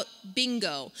 How about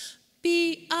bingo?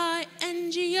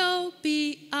 B-I-N-G-O,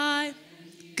 B-I.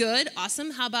 Good,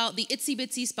 awesome. How about the itsy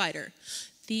bitsy spider?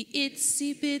 The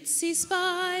itsy bitsy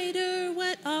spider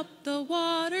went up the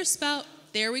water spout.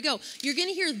 There we go. You're going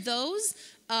to hear those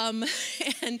and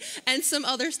some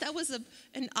others. That was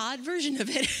an odd version of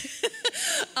it.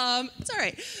 It's all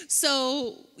right.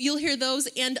 So you'll hear those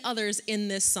and others in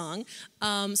this song.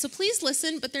 So please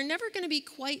listen, but they're never going to be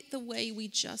quite the way we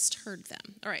just heard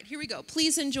them. All right, here we go.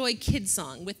 Please enjoy Kid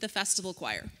Song with the Festival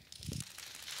Choir.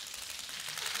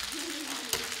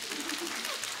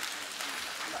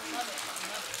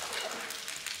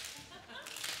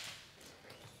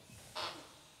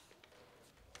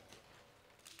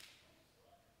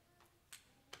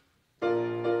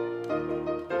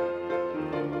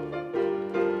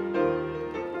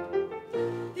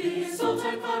 This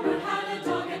old-time farmer had a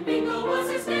dog, and Bingo was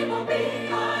his name. Oh,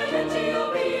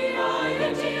 B-I-N-G-O,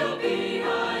 B-I-N-G-O,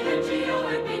 B-I-N-G-O,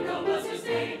 and Bingo was his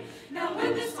name. Now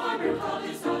when this farmer called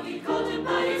his dog, he called him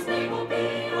by his name. Oh,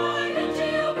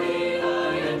 B-I-N-G-O,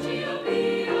 B-I-N-G-O,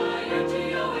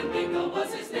 B-I-N-G-O, and Bingo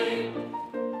was his name.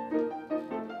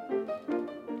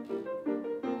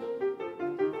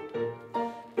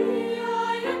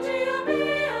 B-I-N-G-O,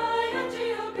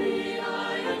 B-I-N-G-O,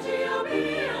 B-I-N-G-O,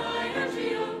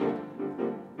 B-I-N-G-O.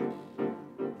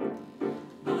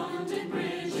 London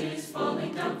Bridge is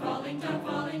falling down, falling down,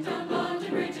 falling down.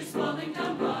 London Bridge is falling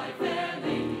down, my fair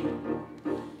lady.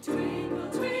 Twinkle,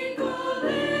 twinkle,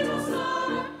 little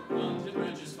star. London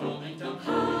Bridge is falling down.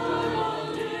 How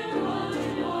old you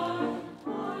are?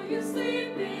 Are you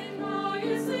sleeping? Are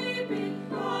you sleeping?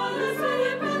 Brother,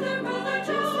 brother, brother, brother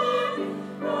John.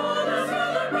 Brother,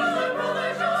 brother, brother, brother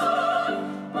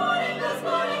John. Morning bells,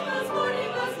 morning bells, morning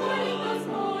bells, morning bells,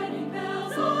 morning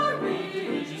bells are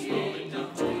ringing.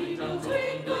 Twinkle,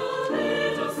 twinkle,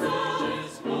 little star.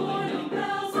 Morning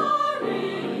bells are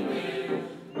ringing.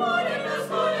 Morning bells,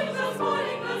 morning bells,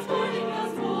 morning bells, morning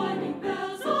bells, morning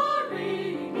bells are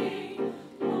ringing.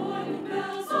 Morning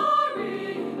bells are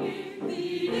ringing. The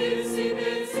itsy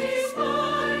bitsy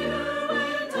spider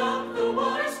went up the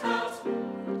water spout.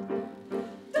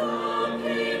 Down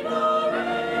came the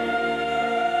rain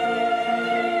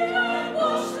and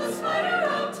washed the spider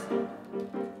out.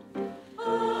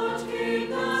 Out came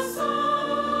the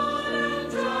sun and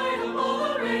dried up all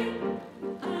the rain.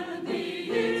 And the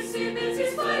itsy bitsy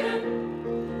spider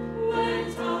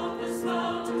went up the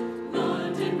spout.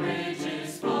 London Bridge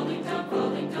is falling down,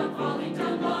 falling down, falling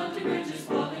down. London Bridge is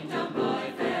falling down,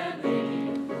 my fair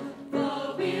lady. The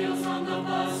wheels on the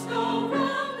bus go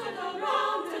round and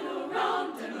around and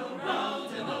around and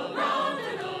around and around and around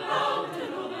and around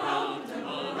and around and around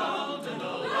and around and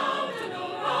around and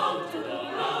around and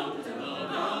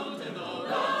around and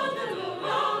around and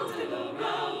around and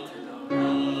around.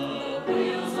 The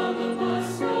wheels on the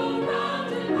bus go round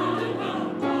and round and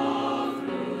round all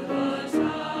through the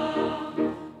town.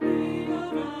 Ring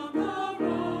around the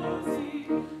rosy,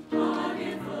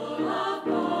 pocket full of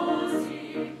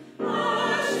posy.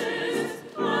 Ashes,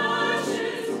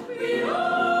 ashes, we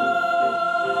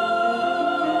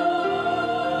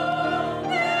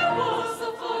There was a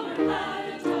farmer had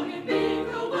a dog, and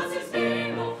Bingo was his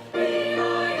name. Oh,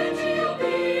 B-I-N-G-O,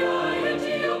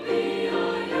 B-I-N-G-O,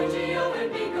 B-I-N-G-O, and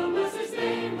Bingo was his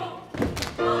name. Oh,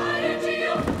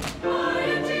 I-N-G-O,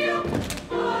 I-N-G-O,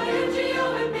 I-N-G-O,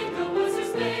 and Bingo was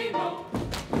his name. Oh,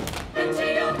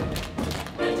 N-G-O,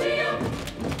 N-G-O,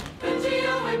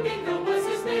 N-G-O, and Bingo was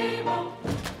his name. Oh,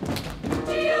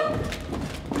 G-O,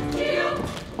 G-O,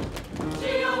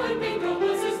 G-O, and Bingo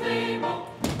was his name. Oh,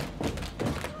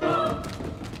 oh,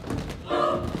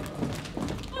 oh,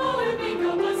 oh, and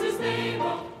Bingo was his name.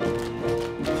 Oh,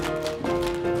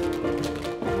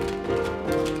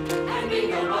 and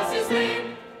Bingo was his name.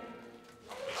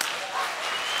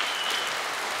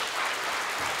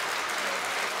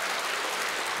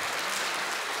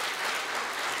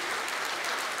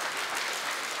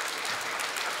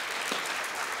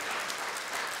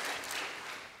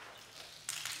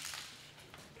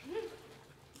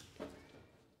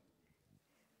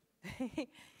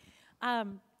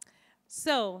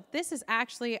 So this is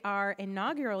actually our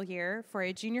inaugural year for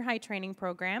a junior high training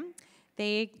program.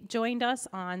 They joined us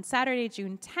on Saturday,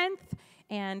 June 10th,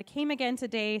 and came again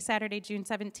today, Saturday, June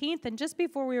 17th. And just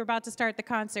before we were about to start the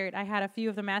concert, I had a few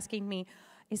of them asking me,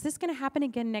 is this going to happen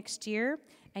again next year?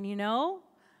 And you know,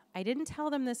 I didn't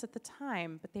tell them this at the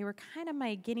time, but they were kind of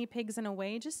my guinea pigs in a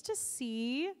way, just to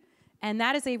see. And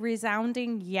that is a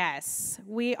resounding yes.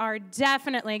 We are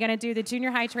definitely going to do the junior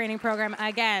high training program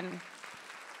again.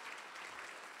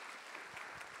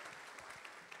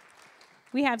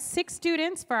 We have 6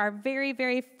 students for our very,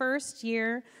 very first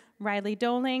year. Riley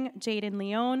Doling, Jaden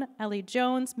Leone, Ellie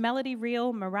Jones, Melody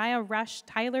Reel, Mariah Rush,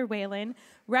 Tyler Whalen,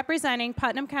 representing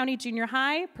Putnam County Junior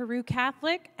High, Peru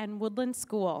Catholic, and Woodland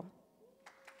School.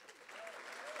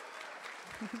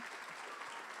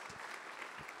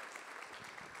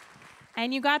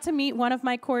 And you got to meet one of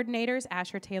my coordinators,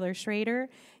 Asher Taylor Schrader.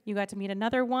 You got to meet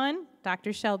another one,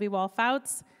 Dr. Shelby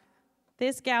Wall-Fouts.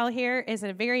 This gal here is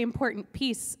a very important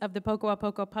piece of the Poco a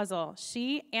Poco puzzle.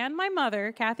 She and my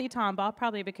mother, Kathy Tombaugh,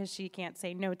 probably because she can't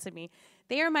say no to me,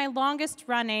 they are my longest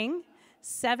running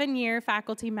 7-year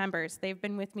faculty members. They've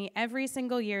been with me every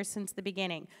single year since the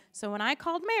beginning. So when I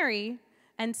called Mary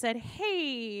and said,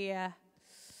 hey,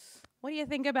 what do you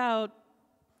think about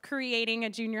creating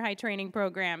a junior high training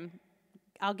program?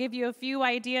 I'll give you a few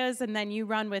ideas and then you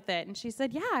run with it. And she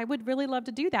said, yeah, I would really love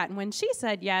to do that. And when she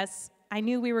said yes, I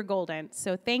knew we were golden.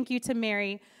 So thank you to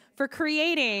Mary for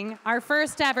creating our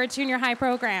first ever junior high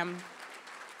program.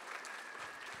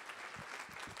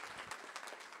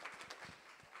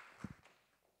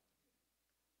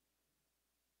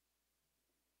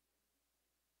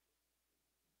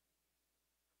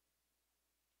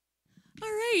 All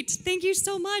right, thank you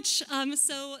so much.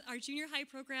 So our junior high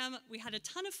program, we had a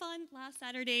ton of fun last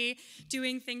Saturday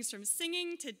doing things from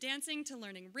singing to dancing to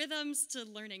learning rhythms to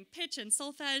learning pitch and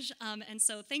solfege. And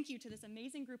so thank you to this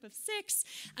amazing group of 6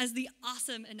 as the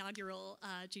awesome inaugural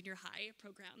junior high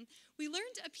program. We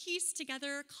learned a piece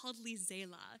together called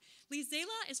Lizela.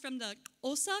 Lizela is from the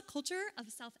Xhosa culture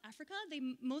of South Africa. They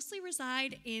mostly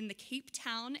reside in the Cape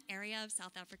Town area of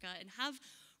South Africa and have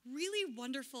really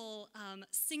wonderful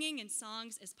singing and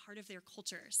songs as part of their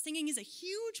culture. Singing is a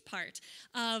huge part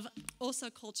of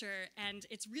Xhosa culture, and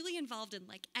it's really involved in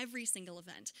like every single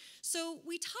event. So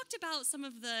we talked about some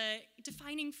of the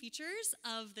defining features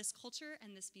of this culture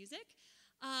and this music.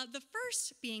 The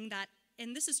first being that,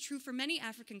 and this is true for many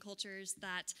African cultures,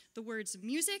 that the words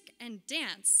music and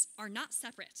dance are not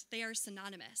separate. They are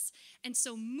synonymous. And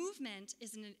so movement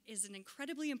is an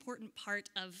incredibly important part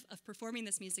of performing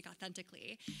this music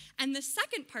authentically. And the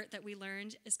second part that we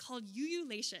learned is called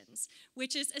ululations,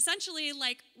 which is essentially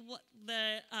like what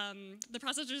the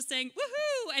processor is saying,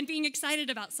 woohoo, and being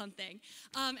excited about something.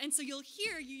 And so you'll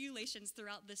hear ululations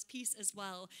throughout this piece as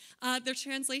well. Their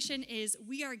translation is,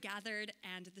 we are gathered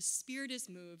and the spirit is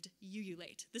moved,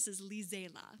 ululate. This is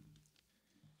Lizela. Lizela,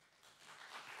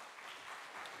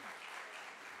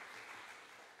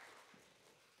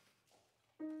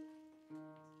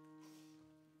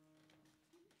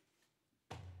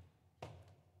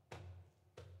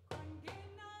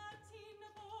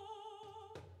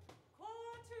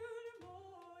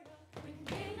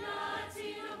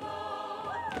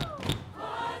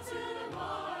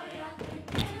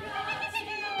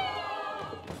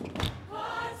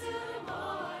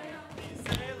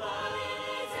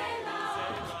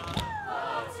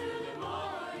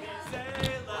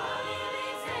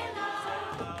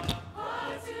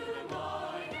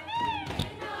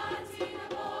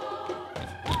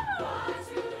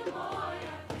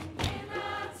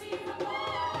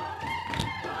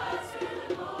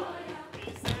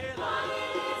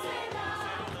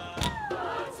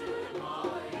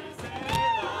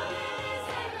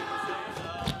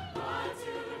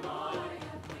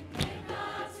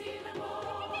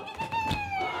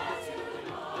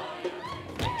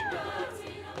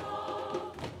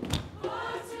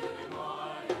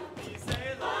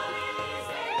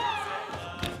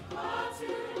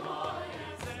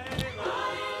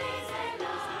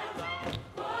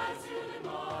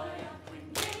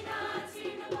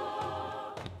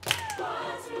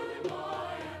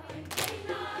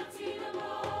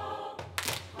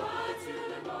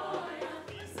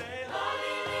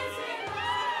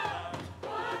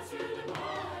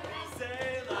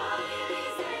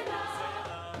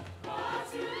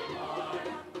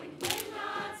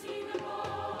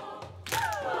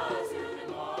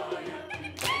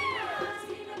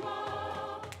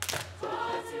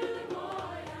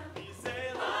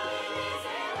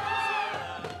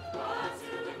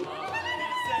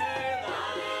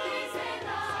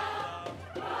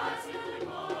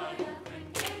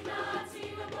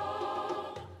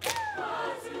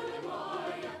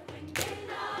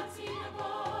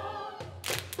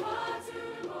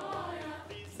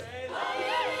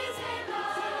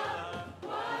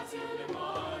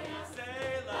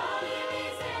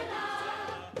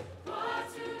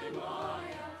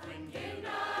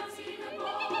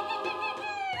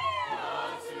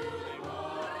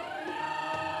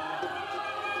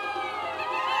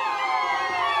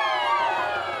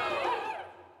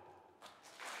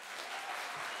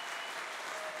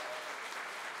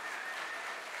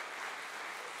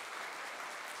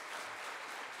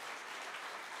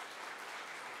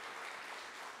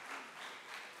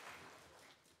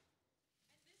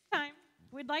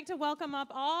 We'd like to welcome up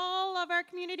all of our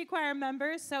community choir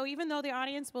members. So even though the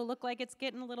audience will look like it's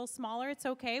getting a little smaller, it's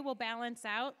okay. We'll balance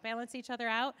each other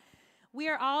out. We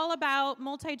are all about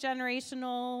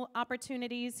multi-generational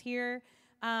opportunities here.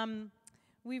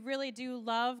 We really do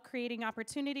love creating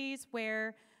opportunities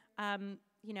where,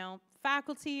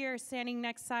 faculty are standing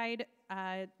next side,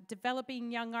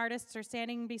 developing young artists are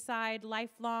standing beside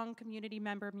lifelong community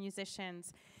member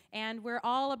musicians. And we're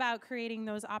all about creating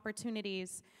those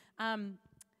opportunities.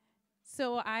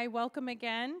 So I welcome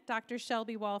again Dr.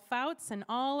 Shelby Wall-Fouts and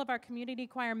all of our community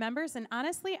choir members. And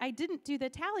honestly, I didn't do the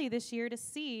tally this year to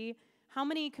see how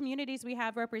many communities we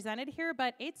have represented here,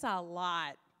 but it's a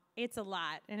lot. It's a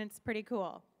lot, and it's pretty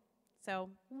cool. So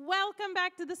welcome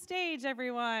back to the stage,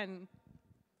 everyone.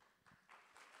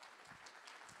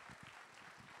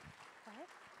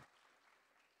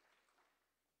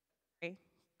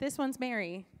 This one's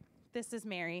Mary. This is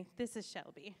Mary. This is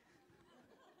Shelby.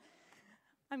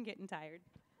 I'm getting tired.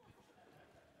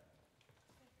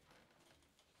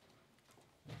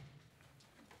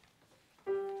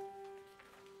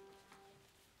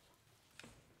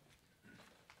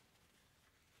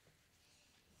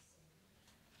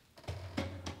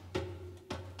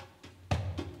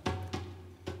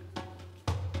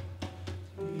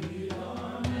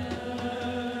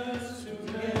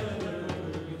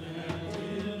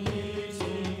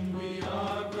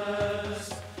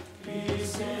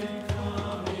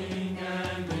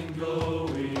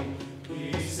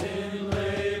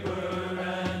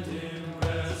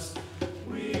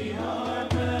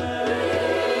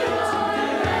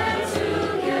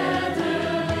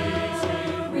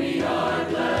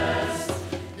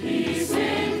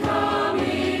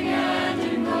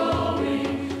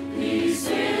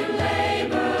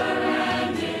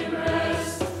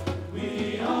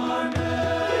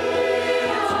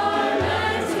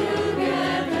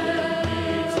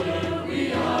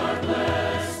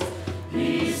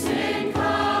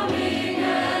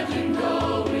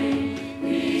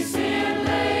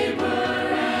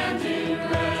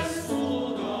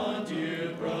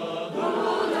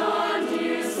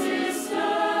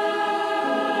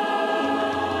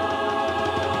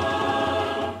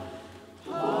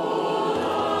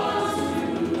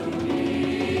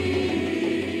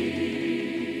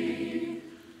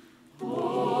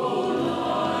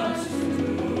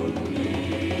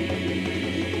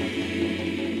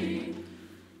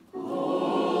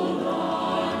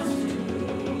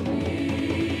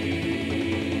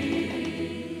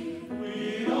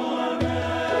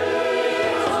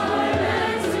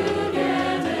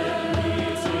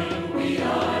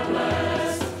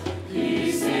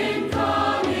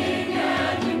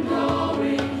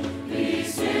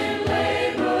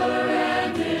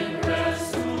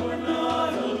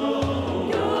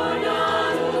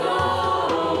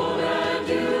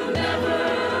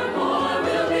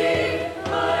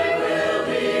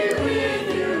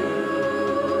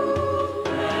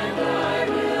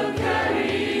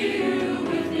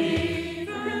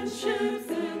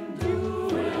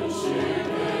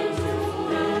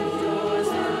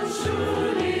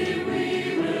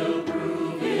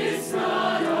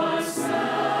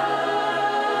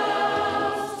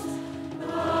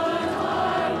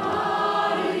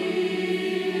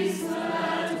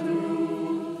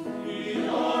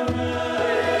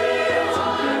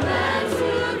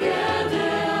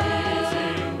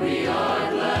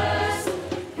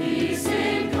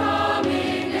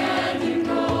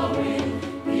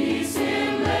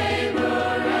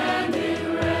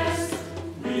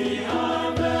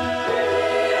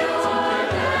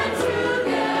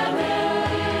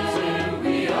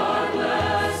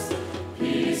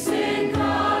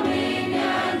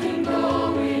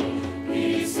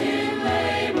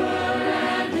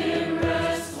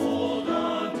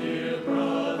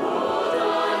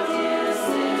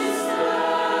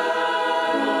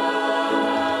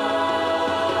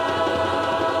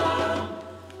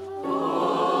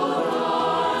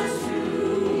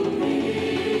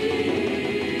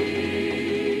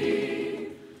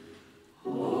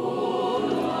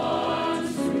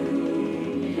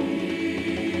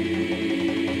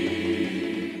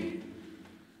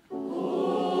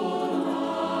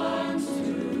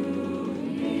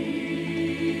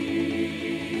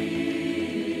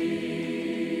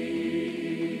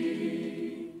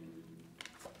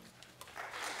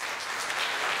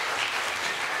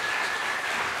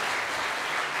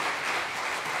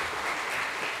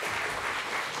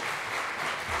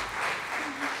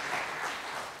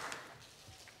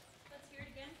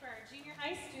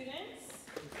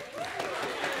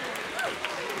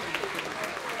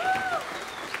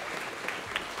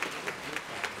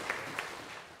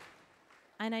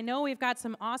 And I know we've got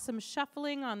some awesome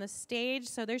shuffling on the stage,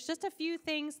 so there's just a few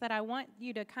things that I want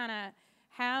you to kind of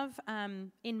have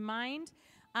in mind.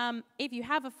 If you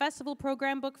have a festival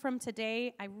program book from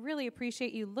today, I really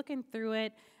appreciate you looking through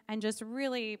it and just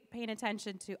really paying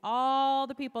attention to all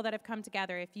the people that have come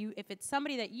together. If it's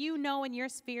somebody that you know in your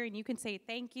sphere and you can say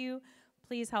thank you,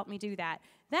 please help me do that.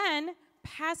 Then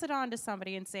pass it on to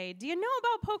somebody and say, do you know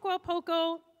about Poco a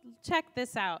Poco? Check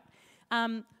this out.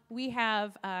 We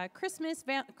have Christmas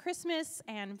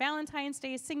and Valentine's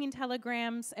Day singing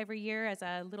telegrams every year as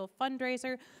a little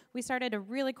fundraiser. We started a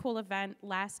really cool event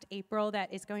last April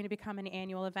that is going to become an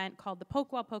annual event called the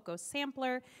Poco a Poco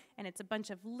Sampler, and it's a bunch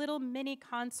of little mini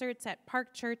concerts at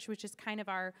Park Church, which is kind of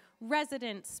our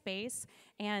resident space,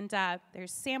 and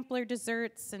there's sampler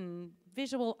desserts and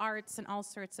visual arts and all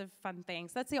sorts of fun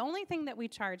things. That's the only thing that we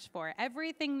charge for.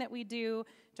 Everything that we do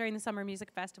during the Summer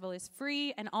Music Festival is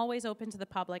free and always open to the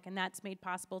public, and that's made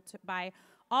possible by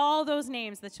all those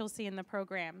names that you'll see in the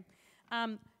program.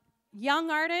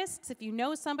 Young artists, if you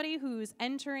know somebody who's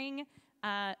entering,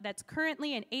 that's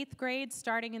currently in 8th grade,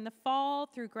 starting in the fall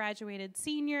through graduated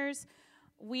seniors,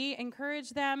 we encourage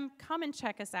them, come and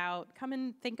check us out. Come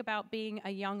and think about being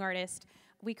a young artist.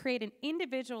 We create an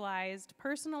individualized,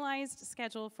 personalized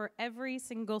schedule for every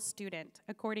single student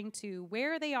according to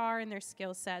where they are in their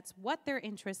skill sets, what their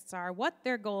interests are, what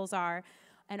their goals are,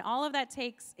 and all of that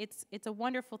takes, it's a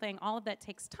wonderful thing, all of that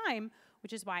takes time,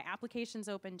 which is why applications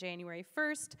open January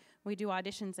 1st, we do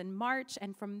auditions in March,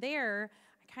 and from there,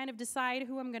 I kind of decide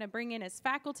who I'm gonna bring in as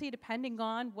faculty depending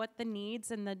on what the needs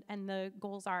and the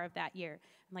goals are of that year.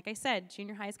 And like I said,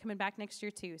 junior high is coming back next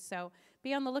year too, so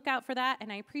be on the lookout for that,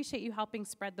 and I appreciate you helping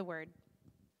spread the word.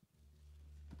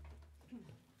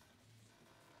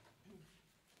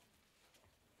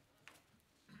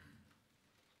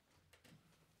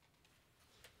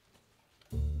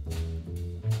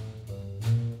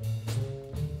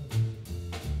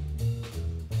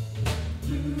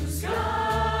 Blue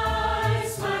sky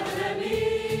smiling at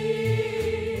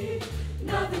me,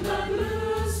 nothing but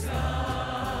blue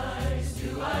skies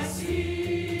do I see.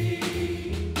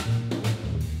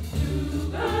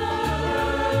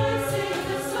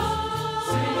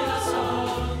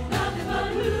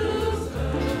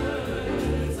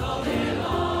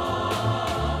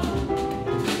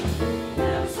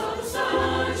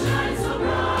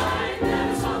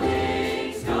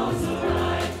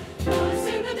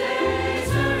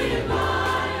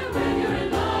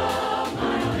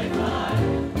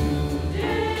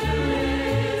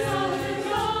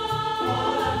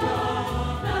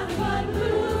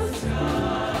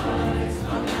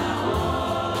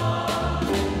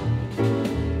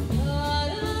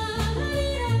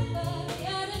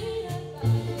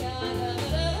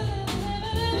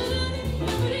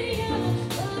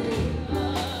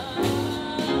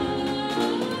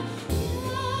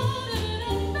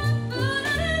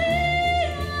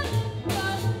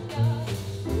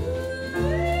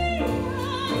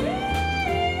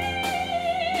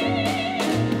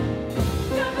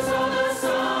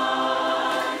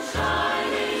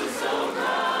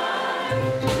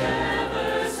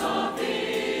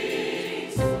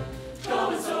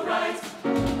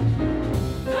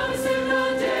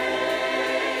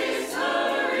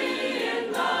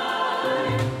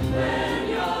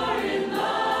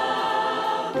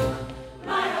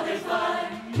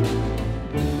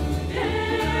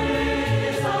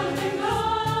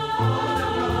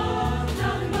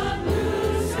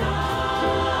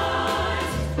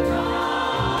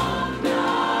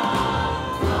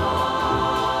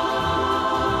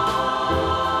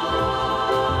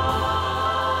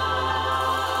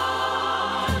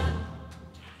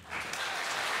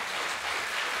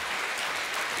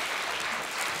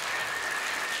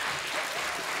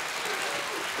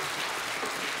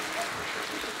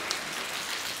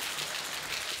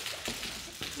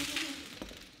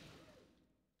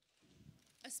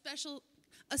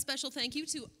 A special thank you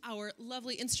to our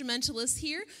lovely instrumentalists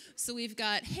here. So we've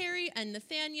got Harry and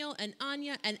Nathaniel and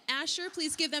Anya and Asher.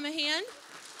 Please give them a hand.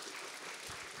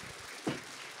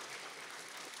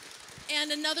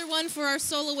 And another one for our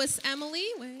soloist, Emily.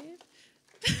 Wave.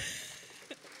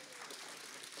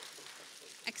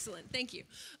 Excellent, thank you.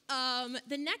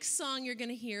 The next song you're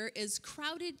gonna hear is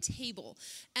Crowded Table.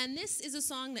 And this is a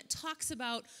song that talks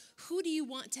about who do you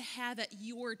want to have at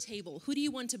your table? Who do you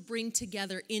want to bring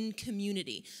together in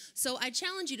community? So I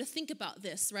challenge you to think about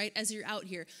this, right, as you're out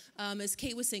here. As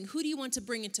Kate was saying, who do you want to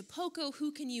bring into POCO?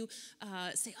 Who can you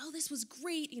say, oh, this was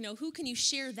great, you know, who can you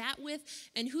share that with?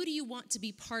 And who do you want to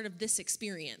be part of this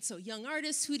experience? So young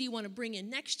artists, who do you want to bring in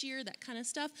next year? That kind of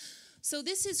stuff. So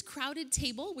this is Crowded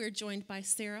Table. We're joined by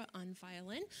Sarah on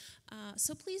violin.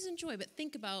 So please enjoy, but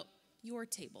think about your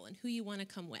table and who you want to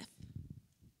come with.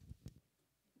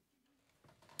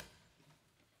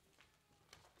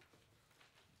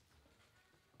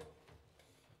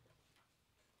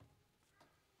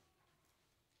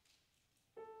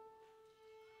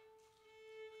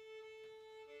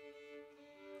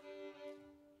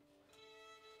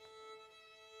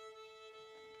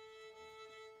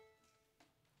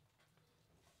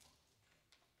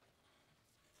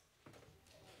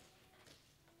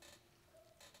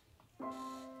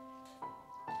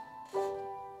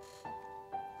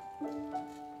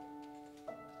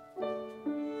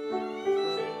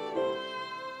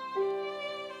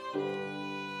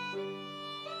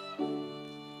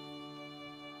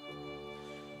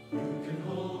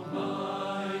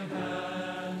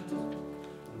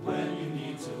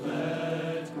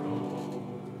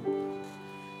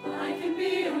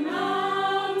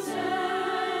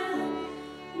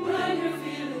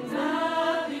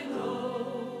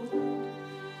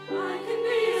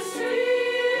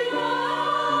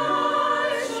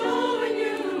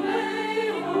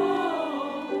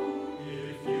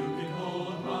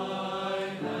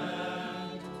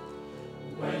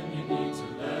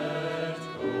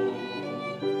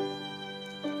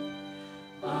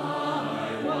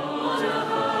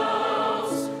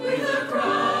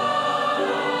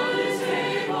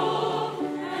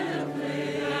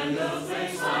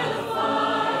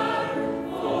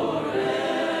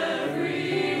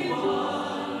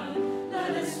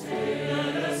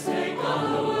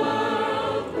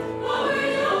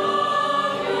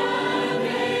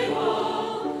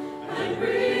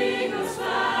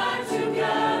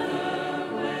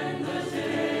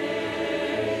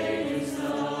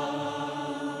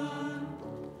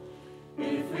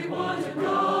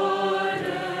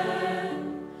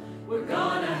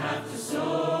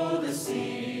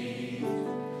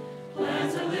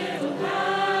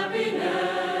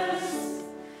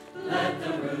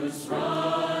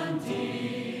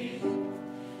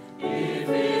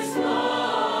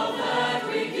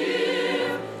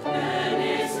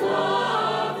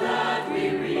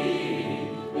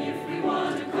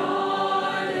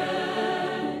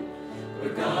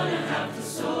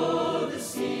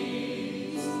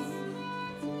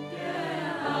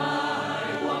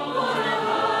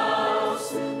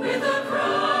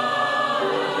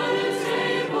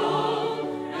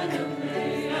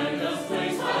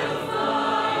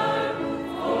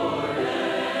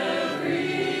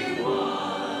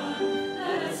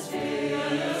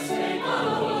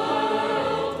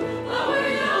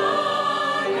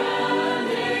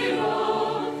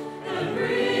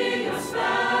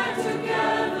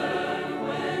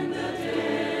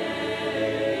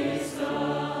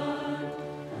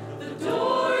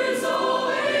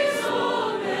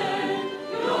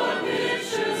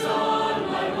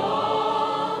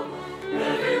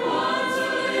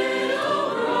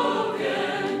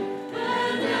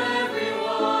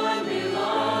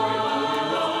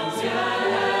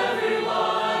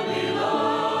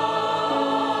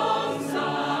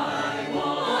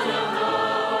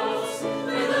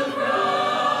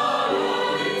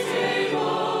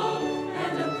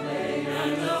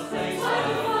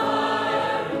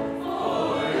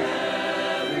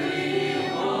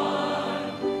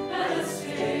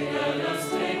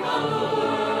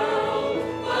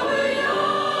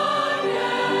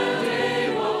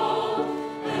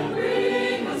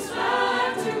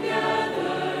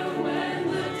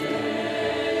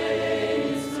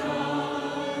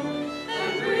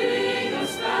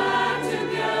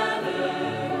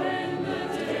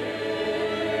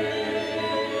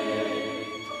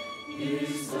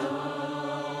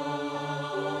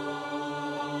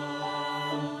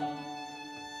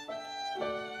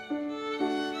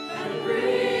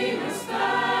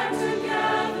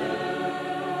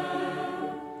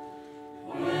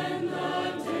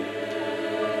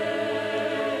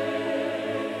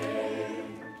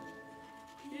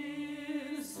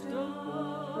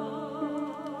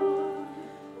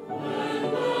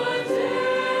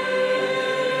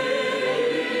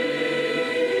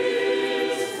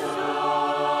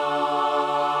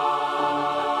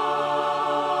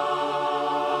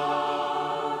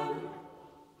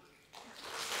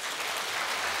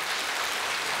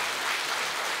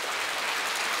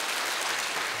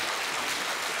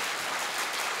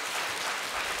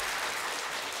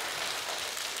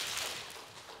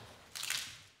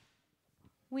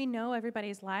 We know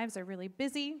everybody's lives are really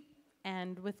busy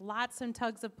and with lots and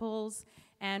tugs of pulls,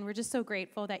 and we're just so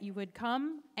grateful that you would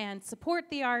come and support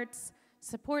the arts,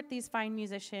 support these fine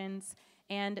musicians,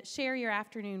 and share your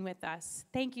afternoon with us.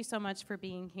 Thank you so much for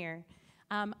being here.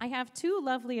 I have two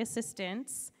lovely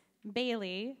assistants,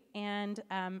 Bailey and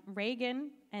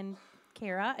Reagan and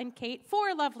Kara and Kate,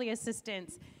 four lovely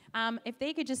assistants. If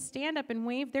they could just stand up and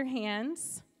wave their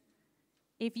hands.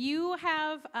 If you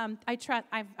have,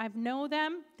 I've know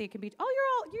them. They could be.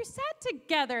 Oh, you're sat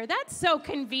together. That's so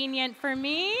convenient for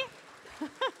me.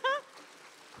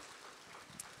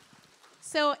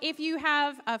 So if you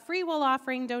have a free will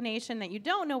offering donation that you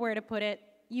don't know where to put it,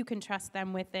 you can trust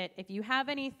them with it. If you have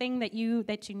anything that you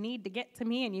need to get to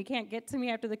me and you can't get to me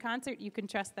after the concert, you can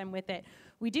trust them with it.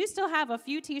 We do still have a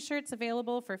few t-shirts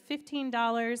available for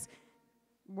 $15.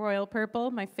 Royal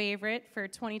Purple, my favorite, for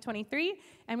 2023.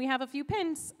 And we have a few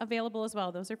pins available as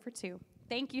well. Those are for $2.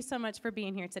 Thank you so much for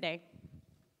being here today.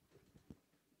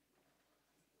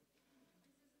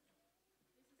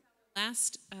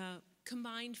 Last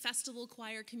combined festival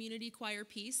choir, community choir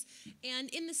piece. And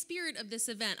in the spirit of this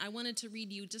event, I wanted to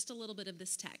read you just a little bit of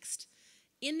this text.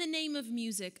 In the name of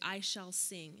music, I shall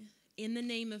sing. In the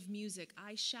name of music,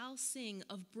 I shall sing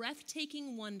of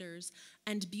breathtaking wonders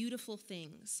and beautiful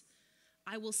things.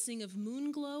 I will sing of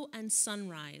moonglow and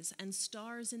sunrise and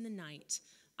stars in the night.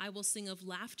 I will sing of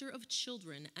laughter of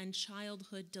children and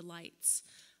childhood delights.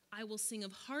 I will sing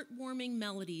of heartwarming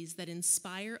melodies that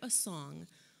inspire a song,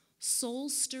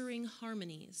 soul-stirring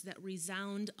harmonies that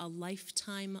resound a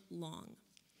lifetime long.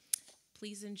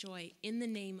 Please enjoy In the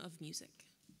Name of Music.